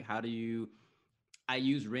me, of like, I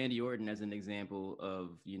use Randy Orton as an example of,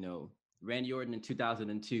 Randy Orton in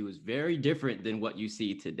 2002 is very different than what you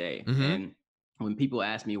see today. And when people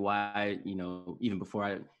ask me why, even before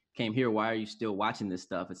I came here, why are you still watching this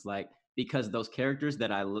stuff? It's like, because those characters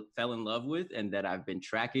that I fell in love with and that I've been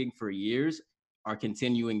tracking for years are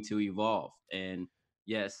continuing to evolve. And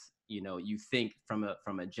yes, you think from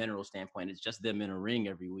a general standpoint, it's just them in a ring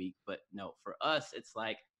every week. But no, for us, it's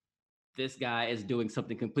like, this guy is doing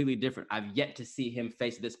something completely different. I've yet to see him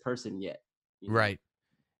face this person yet. Right.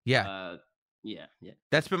 Yeah. Yeah.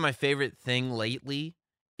 That's been my favorite thing lately,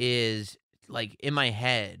 is like in my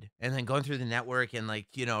head, and then going through the network and like,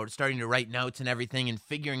 starting to write notes and everything and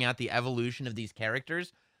figuring out the evolution of these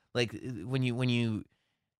characters. Like, when you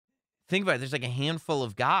think about it, there's like a handful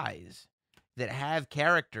of guys that have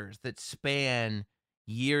characters that span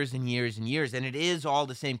years and years and years, and it is all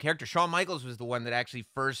the same character. Shawn Michaels was the one that actually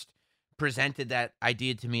first presented that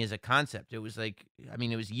idea to me as a concept. It was like,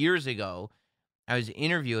 it was years ago. I was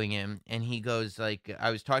interviewing him, and he goes like,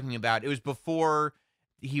 I was talking about, it was before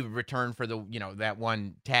he returned for the, that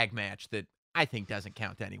one tag match that I think doesn't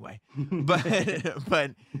count anyway. But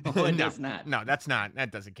it does not. No, that's not.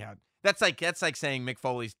 That doesn't count. That's like saying Mick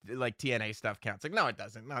Foley's like TNA stuff counts. Like, no, it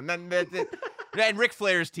doesn't. No, and Ric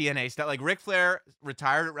Flair's TNA stuff. Like, Ric Flair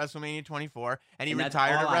retired at WrestleMania 24, and he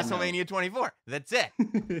retired at WrestleMania 24. That's it.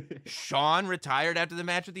 Shawn retired after the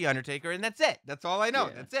match with The Undertaker, and that's it. That's all I know.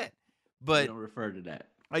 Yeah. That's it. But we don't refer to that.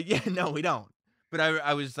 No, we don't. But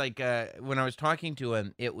I was like, when I was talking to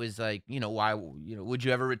him, it was like, why, would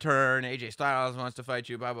you ever return? AJ Styles wants to fight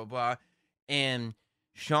you, blah, blah, blah. And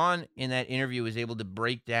Shawn, in that interview, was able to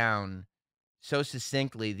break down so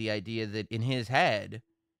succinctly the idea that in his head,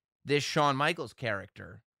 this Shawn Michaels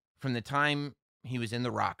character, from the time he was in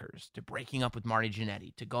the Rockers to breaking up with Marty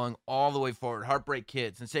Jannetty to going all the way forward, Heartbreak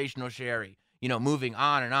Kid, Sensational Sherry, moving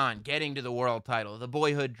on and on, getting to the world title, the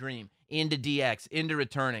Boyhood Dream, into DX, into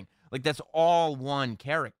returning. Like, that's all one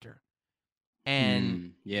character.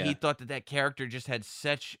 And yeah. he thought that character just had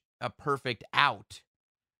such a perfect out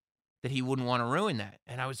that he wouldn't want to ruin that.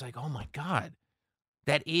 And I was like, oh my God,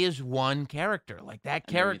 that is one character. Like that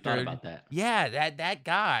I never character. thought about that. Yeah, that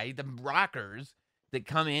guy, the rockers that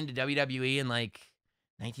come into WWE in like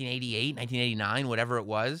 1988, 1989, whatever it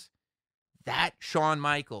was, that Shawn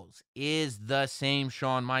Michaels is the same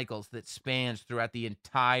Shawn Michaels that spans throughout the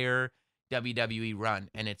entire WWE run.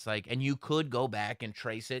 And it's like, and you could go back and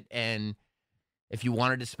trace it, and if you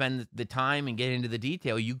wanted to spend the time and get into the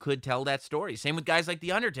detail, you could tell that story. Same with guys like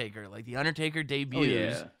The Undertaker. Like The Undertaker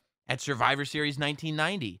debuts at Survivor Series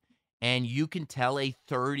 1990, and you can tell a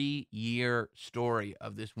 30-year story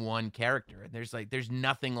of this one character. And there's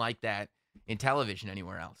nothing like that in television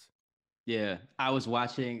anywhere else. Yeah, I was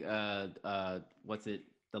watching what's it,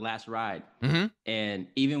 The Last Ride, and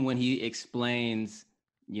even when he explains,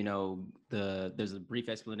 you know, there's a brief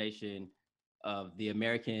explanation of the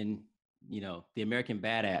American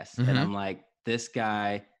badass, and I'm like, this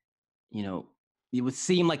guy, you know, it would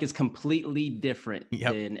seem like it's completely different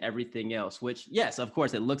than everything else. Which, yes, of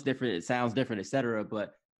course, it looks different, it sounds different, etc.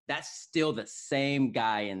 But that's still the same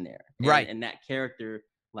guy in there, right? And that character,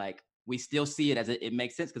 like, we still see it as it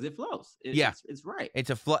makes sense because it flows. It's right. It's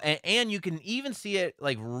a flow, and you can even see it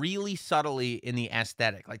like really subtly in the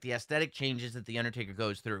aesthetic, like the aesthetic changes that the Undertaker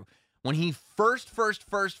goes through when he first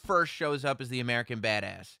shows up as the American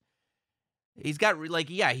Badass. He's got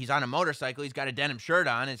he's on a motorcycle. He's got a denim shirt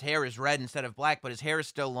on. His hair is red instead of black, but his hair is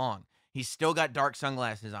still long. He's still got dark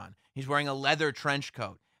sunglasses on. He's wearing a leather trench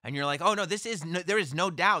coat. And you're like, oh, no, there is no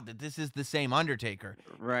doubt that this is the same Undertaker.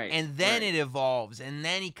 Right. And then it evolves, and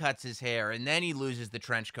then he cuts his hair, and then he loses the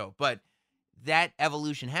trench coat. But that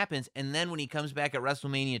evolution happens, and then when he comes back at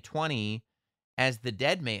WrestleMania 20 as the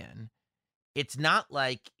Dead Man, it's not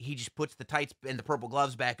like he just puts the tights and the purple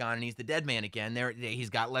gloves back on and he's the Dead Man again. He's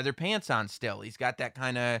got leather pants on still. He's got that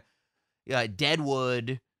kind of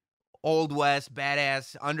Deadwood, Old West,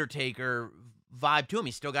 badass Undertaker vibe to him.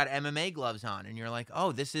 He's still got MMA gloves on, and you're like,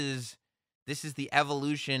 oh, this is the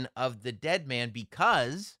evolution of the Dead Man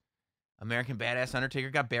because American Badass Undertaker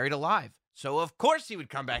got buried alive. So of course he would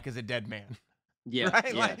come back as a dead man. Yeah.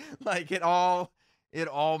 Right? Yeah. Like it all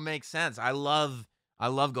makes sense. I love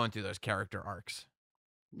going through those character arcs.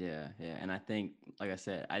 Yeah. And I think, like I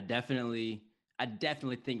said, I definitely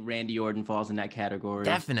think Randy Orton falls in that category.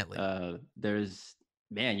 Definitely.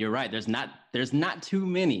 Man, you're right. There's not too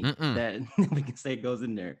many that we can say goes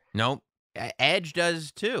in there. Nope. Edge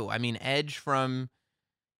does too. I mean, Edge from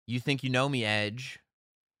You Think You Know Me Edge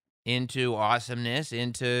into awesomeness,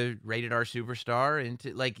 into Rated R Superstar,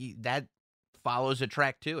 into that follows a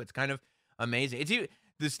track too. It's kind of amazing.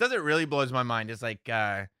 The stuff that really blows my mind is like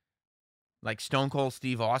Stone Cold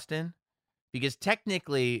Steve Austin, because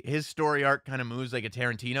technically his story arc kind of moves like a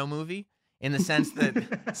Tarantino movie in the sense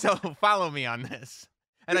that, so follow me on this.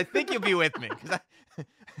 And I think you'll be with me because,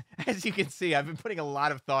 as you can see, I've been putting a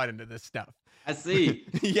lot of thought into this stuff. I see.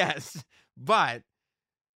 Yes. But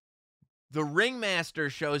the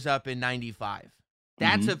Ringmaster shows up in 95.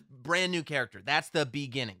 That's a brand new character. That's the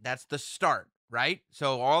beginning. That's the start, right?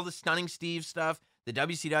 So all the Stunning Steve stuff, the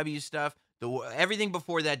WCW stuff, everything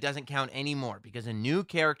before that doesn't count anymore because a new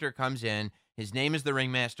character comes in. His name is the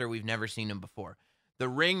Ringmaster. We've never seen him before. The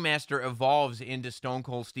Ringmaster evolves into Stone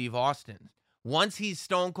Cold Steve Austin. Once he's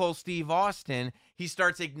Stone Cold Steve Austin, he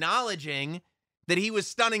starts acknowledging that he was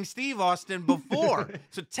Stunning Steve Austin before.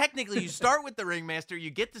 So technically, you start with the Ringmaster,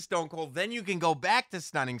 you get to Stone Cold, then you can go back to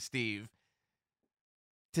Stunning Steve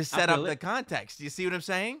to set up the context. You see what I'm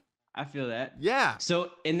saying? I feel that. Yeah.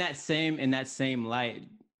 So in that same light,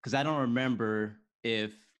 because I don't remember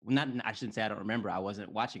I shouldn't say I don't remember. I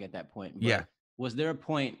wasn't watching at that point. But yeah. Was there a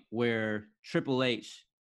point where Triple H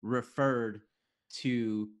referred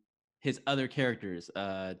to his other characters,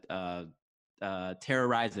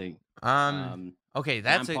 terrorizing? Okay,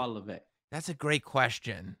 that's Paul Levesque. That's a great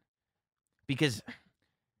question because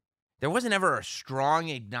there wasn't ever a strong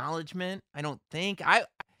acknowledgement. I don't think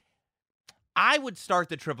I would start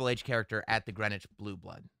the Triple H character at the Greenwich Blue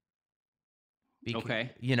Blood. Okay,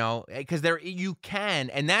 because you can,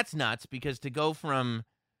 and that's nuts because to go from.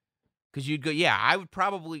 Because you'd go, yeah, I would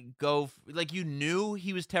probably go, you knew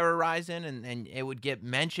he was terrorizing and it would get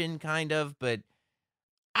mentioned kind of, but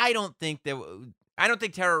I don't think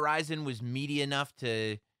terrorizing was meaty enough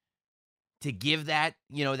to give that,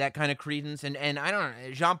 that kind of credence. And I don't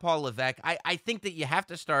know, Jean-Paul Levesque, I think that you have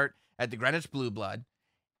to start at the Greenwich Blue Blood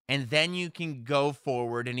and then you can go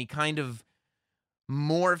forward, and he kind of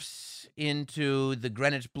morphs into the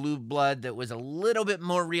Greenwich Blue Blood that was a little bit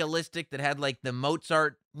more realistic, that had the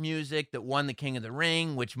Mozart music that won the King of the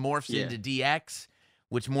Ring, which morphs into DX,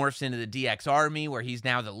 which morphs into the DX Army, where he's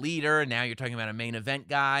now the leader. And now you're talking about a main event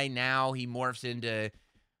guy. Now he morphs into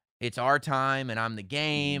it's our time and I'm the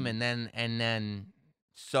game, and then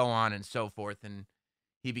so on and so forth. And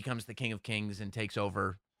he becomes the King of Kings and takes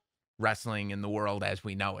over wrestling in the world as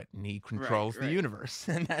we know it, and he controls the universe.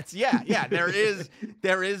 And that's there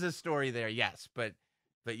is a story there, yes, but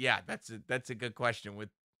yeah, that's a good question with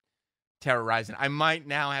Terra Ryzing. I might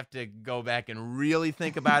now have to go back and really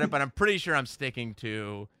think about it, but I'm pretty sure I'm sticking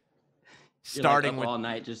to starting with all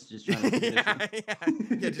night just trying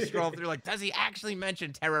to just scroll through like, does he actually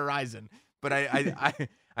mention Terra Ryzing? But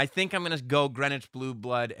I think I'm gonna go Greenwich Blue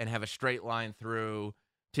Blood and have a straight line through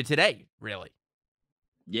to today, really.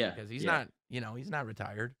 Yeah, because he's not, he's not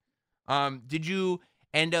retired. Did you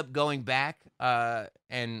end up going back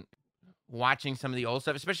and watching some of the old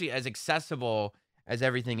stuff, especially as accessible as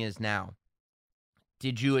everything is now?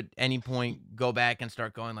 Did you at any point go back and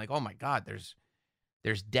start going like, oh my God,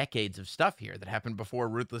 there's decades of stuff here that happened before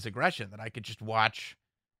Ruthless Aggression that I could just watch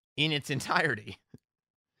in its entirety?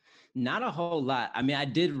 Not a whole lot. I mean, I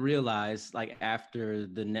did realize like after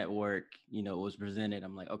the network, was presented,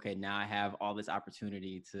 I'm like, okay, now I have all this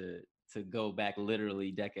opportunity to go back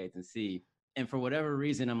literally decades and see. And for whatever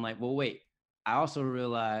reason, I'm like, well, wait, I also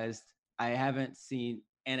realized I haven't seen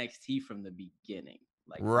NXT from the beginning,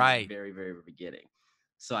 like from the very, very beginning.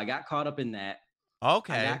 So I got caught up in that.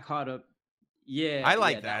 Okay. I got caught up. Yeah. I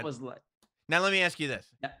like that. That was like. Now let me ask you this.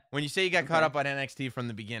 Yeah. When you say you got caught up on NXT from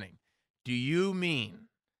the beginning, do you mean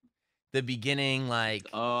the beginning, like the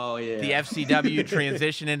FCW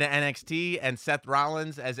transition into NXT and Seth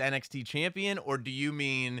Rollins as NXT champion, or do you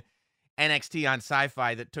mean NXT on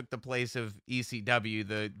Sci-Fi that took the place of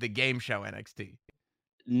ECW, the game show NXT?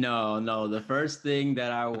 No. The first thing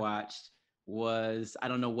that I watched was, I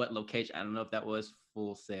don't know what location. I don't know if that was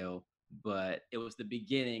Full Sail, but it was the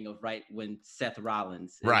beginning of right when Seth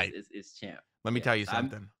Rollins is champ. Let me tell you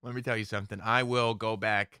something. I will go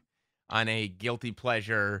back on a guilty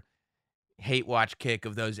pleasure hate watch kick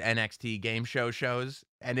of those NXT game shows,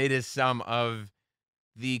 and it is some of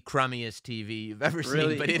the crummiest TV you've ever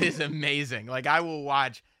seen, but it is amazing. Like, I will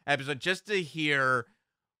watch episode just to hear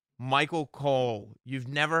Michael Cole. You've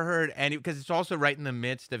never heard any, because it's also right in the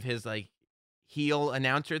midst of his like heel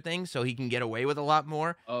announcer thing, so he can get away with a lot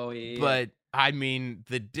more. Oh yeah. But I mean,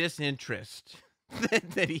 the disinterest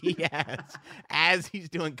that he has as he's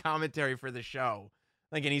doing commentary for the show,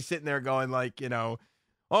 like, and he's sitting there going like,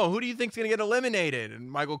 oh, who do you think's gonna get eliminated? And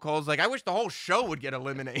Michael Cole's like, I wish the whole show would get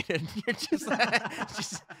eliminated. You're just like,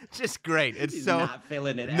 just great. He's not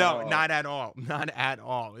feeling it. No, not at all. Not at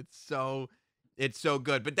all. It's so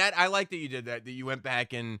good. But I like that you did that. That you went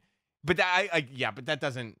back and, but but that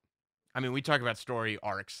doesn't. I mean, we talk about story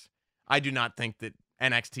arcs. I do not think that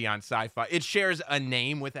NXT on Sci-Fi, it shares a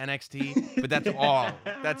name with NXT, but that's all.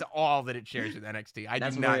 That's all that it shares with NXT.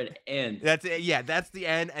 That's where it ends. That's the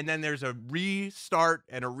end, and then there's a restart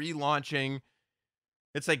and a relaunching.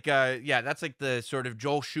 It's like that's like the sort of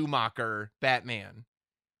Joel Schumacher Batman.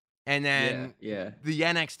 And then the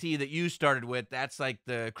NXT that you started with, that's like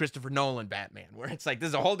the Christopher Nolan Batman, where it's like, this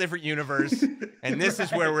is a whole different universe, and this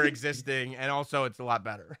is where we're existing, and also it's a lot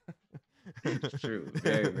better. It's true.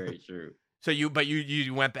 Very, very true. So you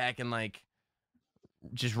went back and like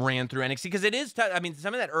just ran through NXT, because it is tough. I mean,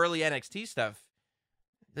 some of that early NXT stuff,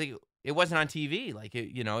 like, it wasn't on TV. Like,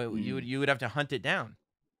 you would have to hunt it down.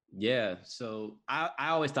 Yeah. So I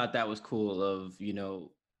always thought that was cool. Of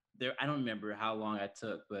there, I don't remember how long I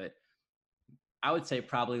took, but I would say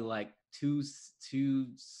probably like two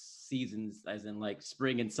seasons, as in like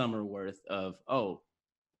spring and summer worth of,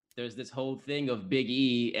 there's this whole thing of Big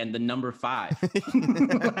E and the number 5.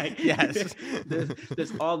 Like, yes.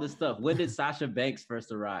 there's all this stuff. When did Sasha Banks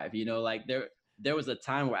first arrive? Like there was a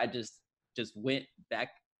time where I just went back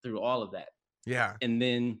through all of that. Yeah. And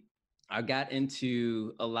then I got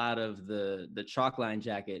into a lot of the chalkline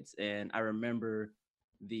jackets, and I remember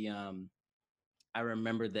the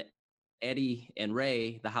Eddie and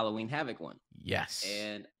Ray, the Halloween Havoc one. Yes.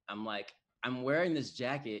 And I'm like, I'm wearing this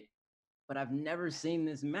jacket, but I've never seen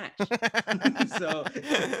this match. So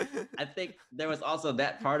I think there was also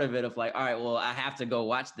that part of it of like, all right, well, I have to go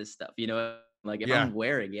watch this stuff. Like, if I'm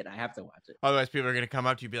wearing it, I have to watch it. Otherwise, people are going to come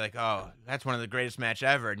up to you and be like, oh, that's one of the greatest match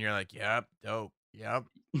ever. And you're like, yep, dope. Yep.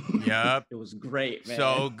 It was great, man.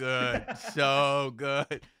 So good. So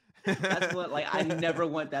good. That's what, like, I never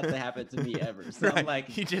want that to happen to me ever. So I'm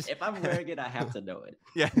like, if I'm wearing it, I have to know it.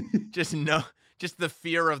 Yeah. Just the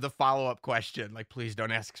fear of the follow-up question. Like, please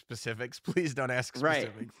don't ask specifics. Please don't ask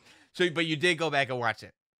specifics. Right. So, but you did go back and watch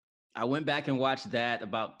it. I went back and watched that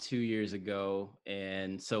about 2 years ago.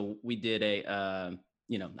 And so we did a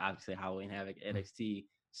obviously Halloween Havoc, NXT.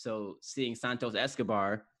 So seeing Santos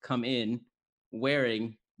Escobar come in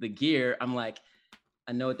wearing the gear, I'm like,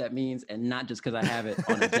 I know what that means, and not just because I have it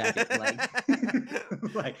on a jacket. Like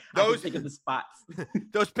I can think of the spots.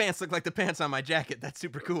 Those pants look like the pants on my jacket. That's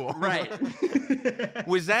super cool. Right.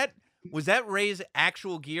 Was that Ray's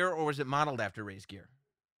actual gear, or was it modeled after Ray's gear?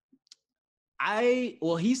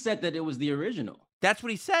 He said that it was the original. That's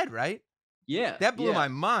what he said, right? Yeah. That blew my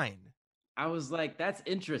mind. I was like, that's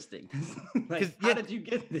interesting. How did you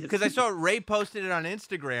get this? Because I saw Ray posted it on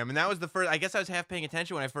Instagram, and that was the first. I guess I was half paying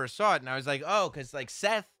attention when I first saw it, and I was like, oh, because like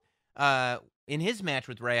Seth, in his match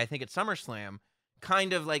with Ray, I think at SummerSlam,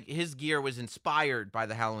 kind of like his gear was inspired by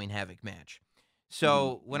the Halloween Havoc match.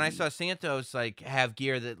 So when I saw Santos like have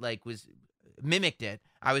gear that like was mimicked it,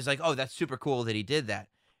 I was like, oh, that's super cool that he did that.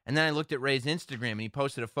 And then I looked at Ray's Instagram, and he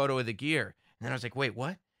posted a photo of the gear, and then I was like, wait,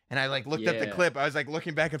 what? And I like looked up the clip. I was like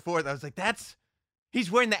looking back and forth. I was like,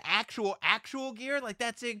 he's wearing the actual gear. Like,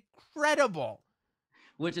 that's incredible.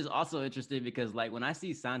 Which is also interesting because like when I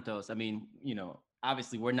see Santos, I mean,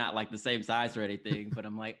 obviously we're not like the same size or anything, but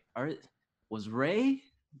I'm like, was Ray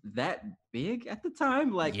that big at the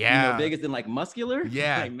time? Like, big as in like muscular?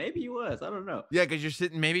 Yeah. Like maybe he was. I don't know. Yeah, because you're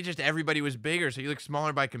sitting, maybe just everybody was bigger, so you look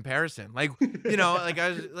smaller by comparison. Like, like I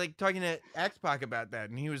was like talking to X-Pac about that,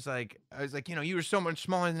 and he was like, I was like, you were so much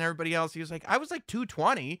smaller than everybody else. He was like, I was like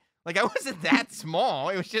 220. Like, I wasn't that small.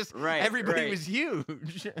 It was just everybody was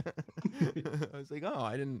huge. I was like, oh,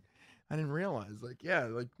 I didn't realize. Like, yeah,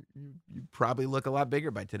 like you probably look a lot bigger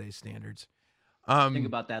by today's standards. Think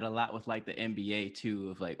about that a lot with like the NBA too,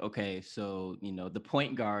 of like, okay, so the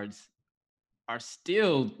point guards are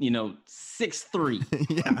still 6'3".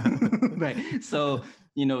 Yeah. Right. So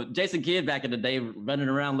Jason Kidd back in the day running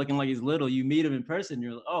around looking like he's little, you meet him in person,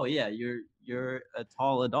 you're like, oh yeah, you're a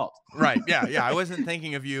tall adult. Right. Yeah. I wasn't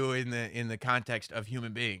thinking of you in the context of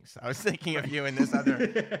human beings. I was thinking of you in this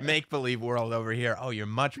other make-believe world over here. Oh, you're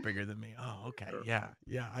much bigger than me. Oh, okay. Yeah,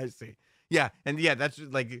 I see. Yeah, and yeah, that's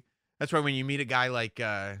why when you meet a guy like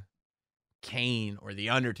Kane or The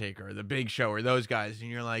Undertaker or The Big Show or those guys, and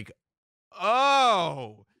you're like,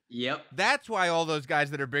 oh, yep, that's why all those guys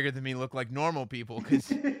that are bigger than me look like normal people,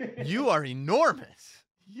 because you are enormous.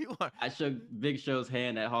 You are. I shook Big Show's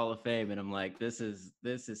hand at Hall of Fame, and I'm like, this is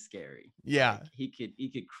scary. Yeah, like, he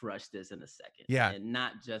could crush this in a second. Yeah, and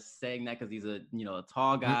not just saying that because he's a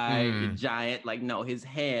tall guy, a giant. Like, no, his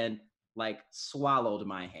hand like swallowed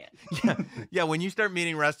my hand. Yeah. When you start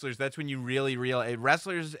meeting wrestlers, that's when you really realize,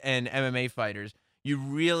 wrestlers and MMA fighters, you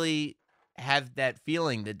really have that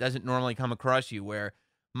feeling that doesn't normally come across you, where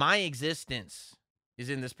my existence is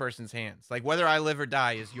in this person's hands. Like, whether I live or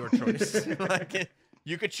die is your choice. Like,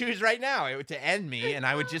 you could choose right now to end me, and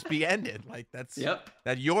I would just be ended. Like, that's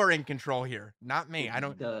that you're in control here, not me. I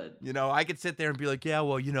don't, I could sit there and be like, yeah,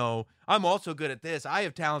 well, I'm also good at this. I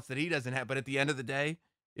have talents that he doesn't have. But at the end of the day,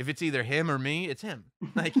 if it's either him or me, it's him.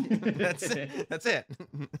 Like, that's it.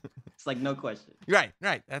 It's like no question. Right.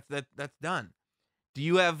 That's done. Do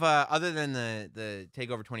you have other than the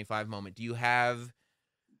TakeOver 25 moment? Do you have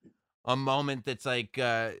a moment that's like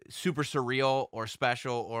super surreal or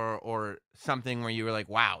special or something where you were like,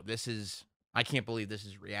 wow, I can't believe this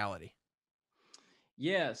is reality?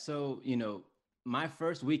 Yeah. So my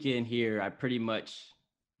first weekend here, I pretty much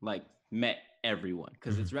like met everyone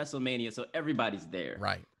because it's WrestleMania, so everybody's there.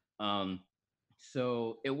 Right.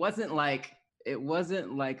 So it wasn't like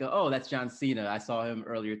oh, that's John Cena, I saw him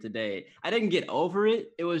earlier today. I didn't get over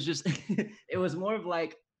it. It was just it was more of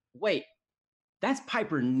like, wait, that's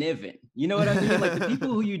Piper Niven. You know what I mean? Like the people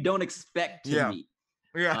who you don't expect to meet.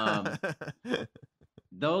 Yeah.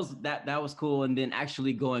 That was cool. And then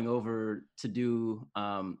actually going over to do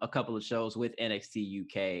a couple of shows with NXT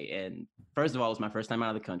UK. And first of all, it was my first time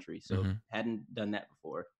out of the country, so hadn't done that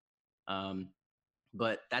before.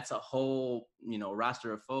 But that's a whole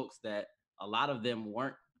roster of folks that a lot of them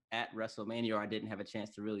weren't at WrestleMania, or I didn't have a chance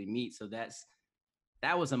to really meet. So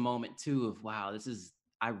that was a moment too of, wow,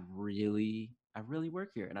 I really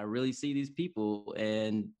work here, and I really see these people,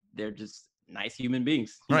 and they're just nice human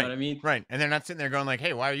beings. You know what I mean? Right. And they're not sitting there going like,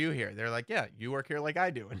 hey, why are you here? They're like, yeah, you work here like I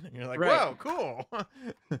do. And you're like, whoa, cool.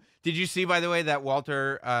 Did you see, by the way, that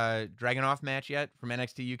Walter Dragunov match yet from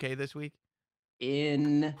NXT UK this week?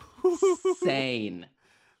 Insane.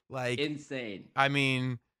 Like, insane. I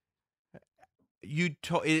mean,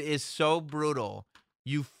 it is so brutal.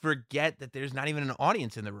 You forget that there's not even an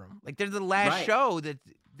audience in the room. Like, they're the last show that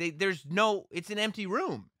it's an empty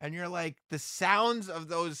room, and you're like, the sounds of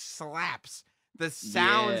those slaps, the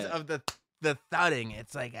sounds of the thudding.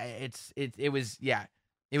 It's like it was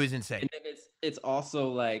insane. And then it's also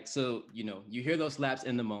like, so you hear those slaps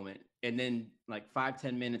in the moment, and then like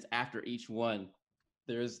 5-10 minutes after each one,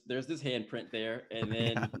 there's this handprint there, and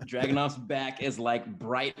then Dragunov's back is like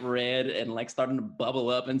bright red and like starting to bubble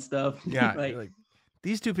up and stuff. Yeah, like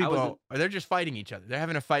these two people they're just fighting each other. They're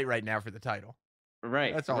having a fight right now for the title.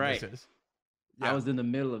 Right. That's all this is. Yeah. I was in the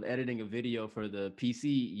middle of editing a video for the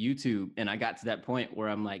PC YouTube, and I got to that point where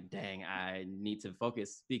I'm like, dang, I need to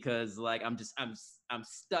focus because like I'm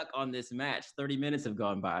stuck on this match. 30 minutes have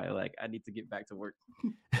gone by. Like I need to get back to work.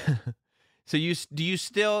 So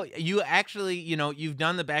you actually, you've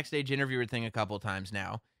done the backstage interviewer thing a couple of times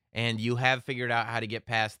now, and you have figured out how to get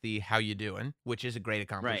past the how you doing, which is a great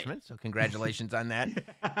accomplishment. Right. So congratulations on that.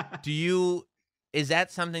 Is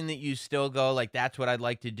that something that you still go like, that's what I'd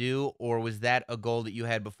like to do? Or was that a goal that you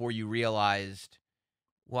had before you realized,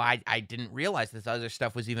 well, I didn't realize this other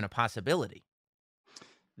stuff was even a possibility?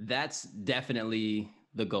 That's definitely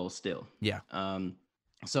the goal still. Yeah.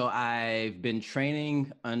 So I've been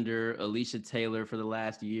training under Alicia Taylor for the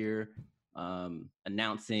last year,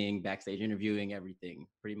 announcing, backstage interviewing, everything,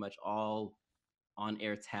 pretty much all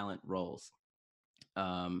on-air talent roles.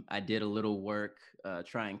 I did a little work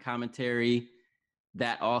trying commentary.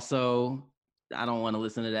 That also, I don't want to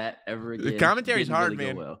listen to that ever again. The commentary's hard, really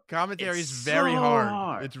man. Well. Commentary's very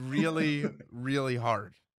hard. It's really, really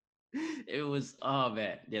hard. It was, oh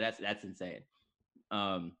man, yeah, that's insane.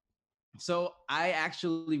 So I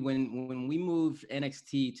actually, when we moved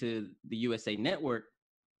NXT to the USA Network,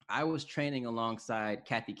 I was training alongside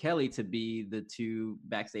Kathy Kelly to be the two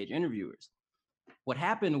backstage interviewers. What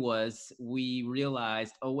happened was we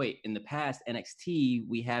realized, oh, wait, in the past NXT,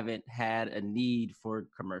 we haven't had a need for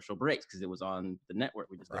commercial breaks because it was on the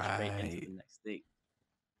network. We just go straight into the next thing.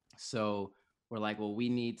 So we're like, well, we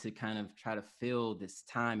need to kind of try to fill this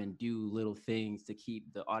time and do little things to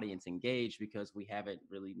keep the audience engaged because we haven't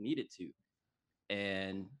really needed to.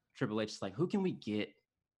 And Triple H is like, who can we get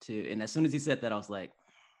to? And as soon as he said that, I was like,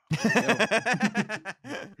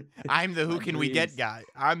 I'm the who can we get guy.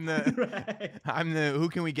 I'm the who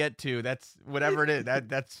can we get to. That's whatever it is.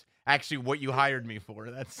 That's actually what you hired me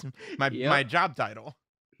for. That's my job title.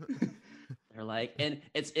 They're like, and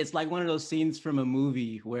it's like one of those scenes from a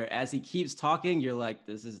movie where as he keeps talking, you're like,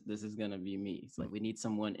 this is gonna be me. It's like we need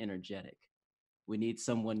someone energetic. We need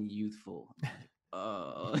someone youthful.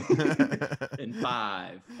 Oh, in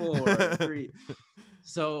 5, 4, 3.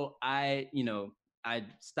 So I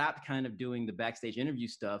stopped kind of doing the backstage interview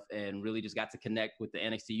stuff and really just got to connect with the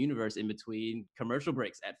NXT universe in between commercial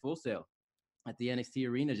breaks at Full Sail at the NXT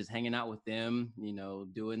arena, just hanging out with them,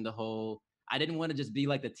 doing the whole, I didn't want to just be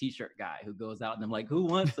like the t-shirt guy who goes out and I'm like, who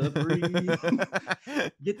wants a free,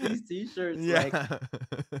 get these t-shirts. Yeah. Like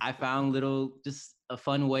I found just a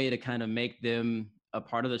fun way to kind of make them a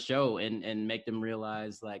part of the show and make them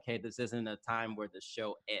realize like, hey, this isn't a time where the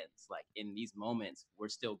show ends. Like in these moments, we're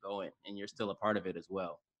still going and you're still a part of it as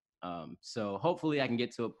well. So hopefully I can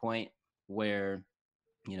get to a point where,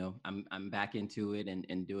 I'm back into it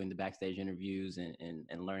and doing the backstage interviews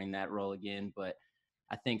and learning that role again. But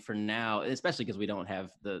I think for now, especially because we don't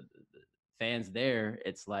have the fans there,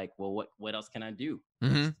 it's like, well, what else can I do?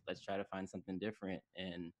 Mm-hmm. Let's try to find something different.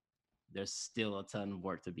 And there's still a ton of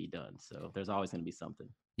work to be done. So there's always going to be something.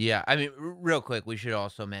 Yeah. I mean, real quick, we should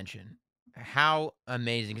also mention how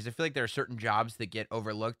amazing, because I feel like there are certain jobs that get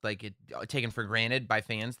overlooked, like taken for granted by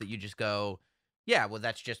fans that you just go, yeah, well,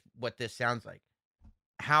 that's just what this sounds like.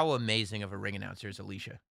 How amazing of a ring announcer is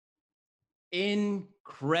Alicia?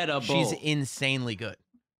 Incredible. She's insanely good.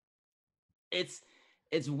 It's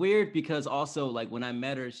weird because also like when I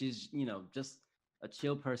met her, she's, just a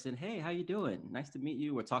chill person. Hey, how you doing? Nice to meet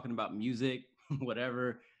you. We're talking about music,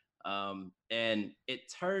 whatever. And she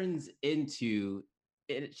turns into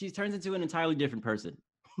an entirely different person.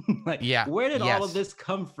 Like, yeah. Where did all of this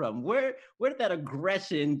come from? Where did that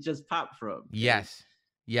aggression just pop from? Yes.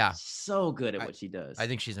 Yeah. So good at what she does. I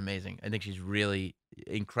think she's amazing. I think she's really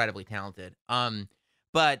incredibly talented.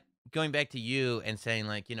 But going back to you and saying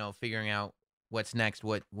like, figuring out what's next,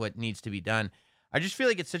 what needs to be done. I just feel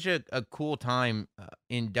like it's such a cool time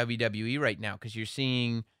in WWE right now because you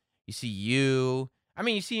see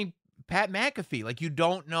Pat McAfee. Like you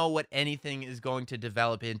don't know what anything is going to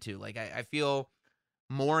develop into. Like I feel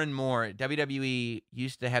more and more WWE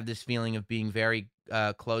used to have this feeling of being very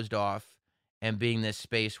closed off and being this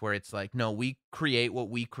space where it's like, no, we create what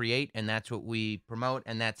we create and that's what we promote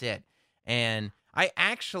and that's it. And I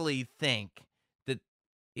actually think that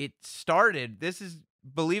it started, this is,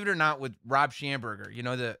 believe it or not, with Rob Schamberger,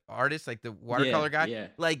 the artist, like the watercolor guy. Yeah.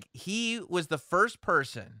 Like he was the first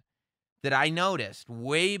person that I noticed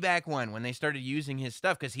way back when they started using his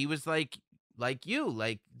stuff. Cause he was like you,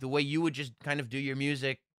 like the way you would just kind of do your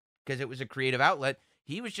music cause it was a creative outlet.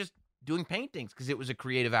 He was just doing paintings because it was a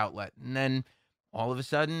creative outlet. And then all of a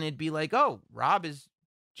sudden it'd be like, oh, Rob is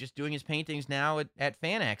just doing his paintings now at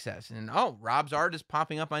Fan Access. And oh, Rob's art is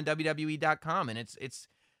popping up on WWE.com. And it's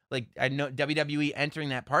like, I know WWE entering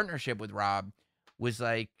that partnership with Rob was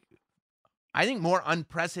like, I think more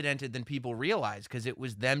unprecedented than people realize, because it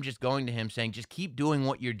was them just going to him saying, just keep doing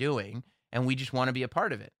what you're doing, and we just want to be a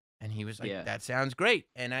part of it. And he was like, that sounds great.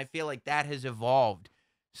 And I feel like that has evolved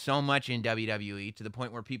so much in WWE to the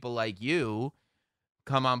point where people like you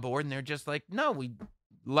come on board and they're just like, no, we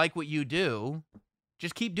like what you do.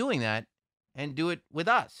 Just keep doing that and do it with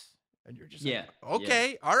us. And you're just like,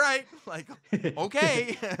 okay, all right. Like,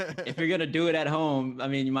 okay. If you're gonna do it at home, I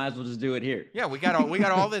mean, you might as well just do it here. Yeah, we got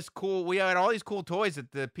all these cool toys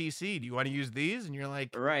at the PC. Do you want to use these? And you're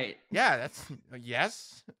like, right. Yeah,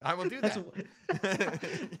 yes, I will do that.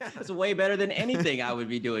 That's way better than anything I would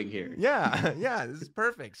be doing here. Yeah, this is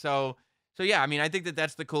perfect. So yeah, I mean, I think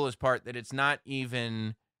that's the coolest part, that it's not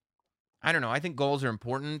even, I don't know, I think goals are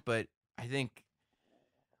important, but I think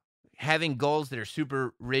having goals that are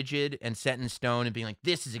super rigid and set in stone and being like,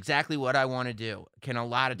 this is exactly what I want to do, can a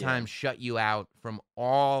lot of times shut you out from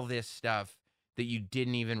all this stuff that you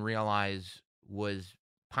didn't even realize was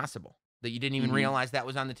possible, that you didn't even realize that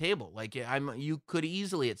was on the table. Like, you could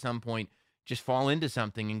easily at some point just fall into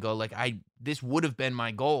something and go like, this would have been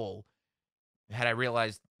my goal had I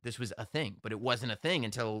realized this was a thing, but it wasn't a thing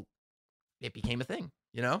until it became a thing,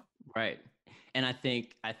 you know? Right. And I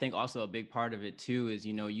think also a big part of it too is,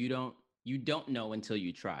 you don't know until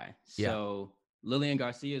you try. So Lillian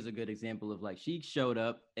Garcia is a good example of, like, she showed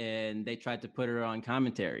up and they tried to put her on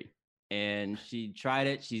commentary, and she tried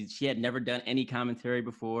it. She had never done any commentary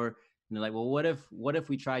before. And they're like, well, what if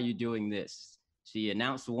we try you doing this? She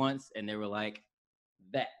announced once and they were like,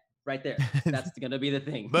 that right there, that's going to be the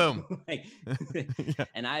thing. Boom.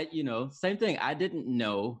 And I, same thing. I didn't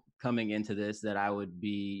know coming into this that I would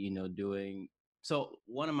be, doing. So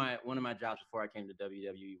one of my jobs before I came to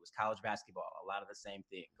WWE was college basketball. A lot of the same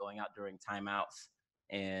thing, going out during timeouts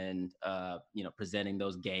and, presenting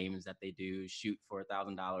those games that they do, shoot for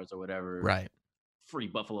 $1,000 or whatever. Right. Free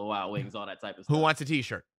Buffalo Wild Wings, all that type of stuff. Who wants a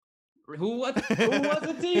t-shirt? Who wants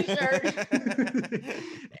a t-shirt?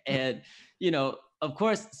 And, of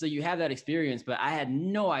course, so you have that experience, but I had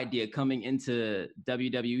no idea coming into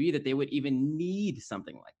WWE that they would even need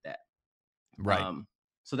something like that. Right.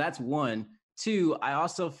 So that's one. Two, I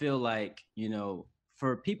also feel like,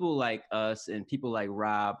 for people like us and people like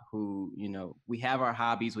Rob, who, we have our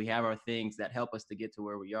hobbies, we have our things that help us to get to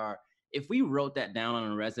where we are. If we wrote that down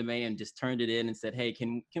on a resume and just turned it in and said, hey,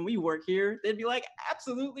 can we work here? They'd be like,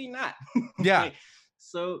 absolutely not. Yeah.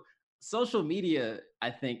 So social media,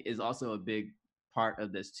 I think, is also a big part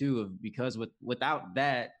of this too, because without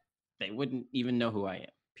that, they wouldn't even know who I am.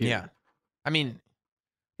 Period. Yeah. I mean,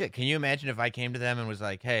 yeah, can you imagine if I came to them and was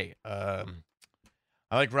like, hey, I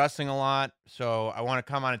like wrestling a lot, so I want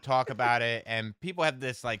to come on and talk about it. And people have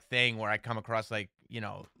this like thing where I come across like,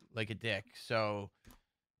 like a dick. So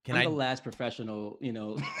I'm the last professional,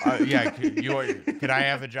 yeah. Could I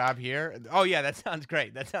have a job here? Oh yeah, that sounds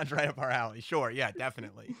great. That sounds right up our alley. Sure. Yeah,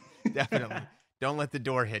 definitely. Don't let the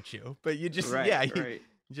door hit you. But you just,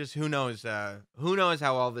 just who knows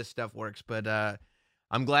how all this stuff works. But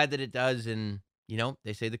I'm glad that it does. And,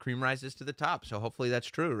 they say the cream rises to the top. So hopefully that's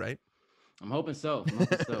true, right? I'm hoping so.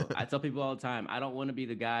 I tell people all the time, I don't want to be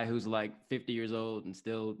the guy who's like 50 years old and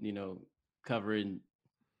still, covering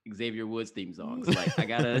Xavier Woods theme songs. Like, I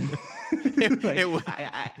gotta,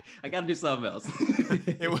 I gotta do something else.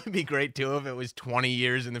 It would be great too if it was 20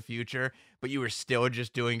 years in the future, but you were still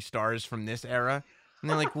just doing stars from this era. And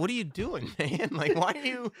they're like, what are you doing, man? Like, why are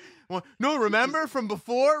you? Well, no, remember from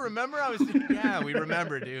before? Remember I was, yeah, we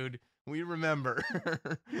remember, dude. We remember.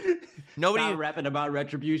 Nobody Stop rapping about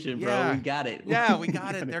retribution, bro. We got it. Yeah, we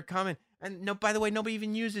got it. They're coming. And no, by the way, nobody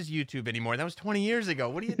even uses YouTube anymore. That was 20 years ago.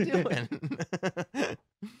 What are you doing?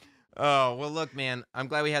 Oh, well, look, man, I'm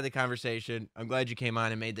glad we had the conversation. I'm glad you came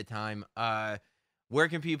on and made the time. Where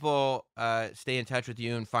can people stay in touch with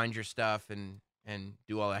you and find your stuff and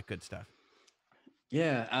do all that good stuff?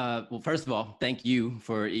 Yeah. Well, first of all, thank you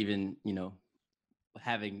for even,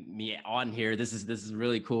 having me on here. This is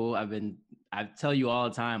really cool. I tell you all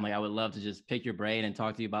the time, like, I would love to just pick your brain and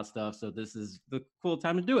talk to you about stuff. So this is the cool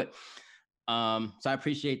time to do it. So I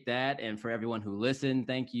appreciate that. And for everyone who listened,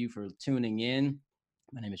 thank you for tuning in.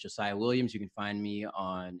 My name is Josiah Williams. You can find me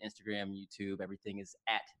on Instagram, YouTube. Everything is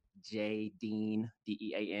at JDean,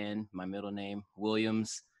 DEAN, my middle name,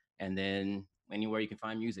 Williams. And then anywhere you can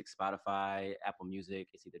find music, Spotify, Apple Music,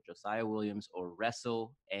 it's either Josiah Williams or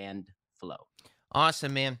Wrestle and Flow.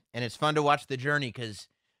 Awesome, man. And it's fun to watch the journey because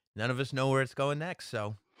none of us know where it's going next.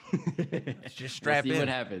 So Let's just strap we'll see in. what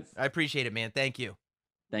happens. I appreciate it, man. Thank you.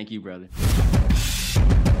 Thank you, brother.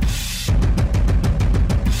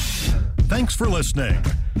 Thanks for listening.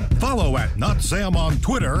 Follow at Not Sam on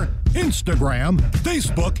Twitter, Instagram,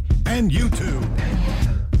 Facebook, and YouTube.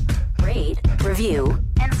 Rate, review,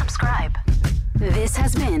 and subscribe. This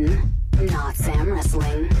has been Not Sam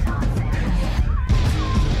Wrestling.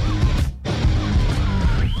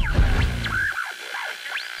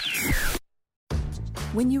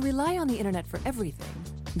 When you rely on the internet for everything,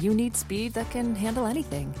 you need speed that can handle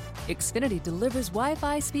anything. Xfinity delivers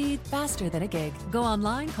Wi-Fi speed faster than a gig. Go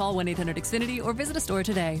online, call 1-800-XFINITY, or visit a store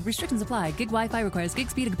today. Restrictions apply. Gig Wi-Fi requires gig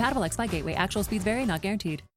speed and compatible X-Fi gateway. Actual speeds vary, not guaranteed.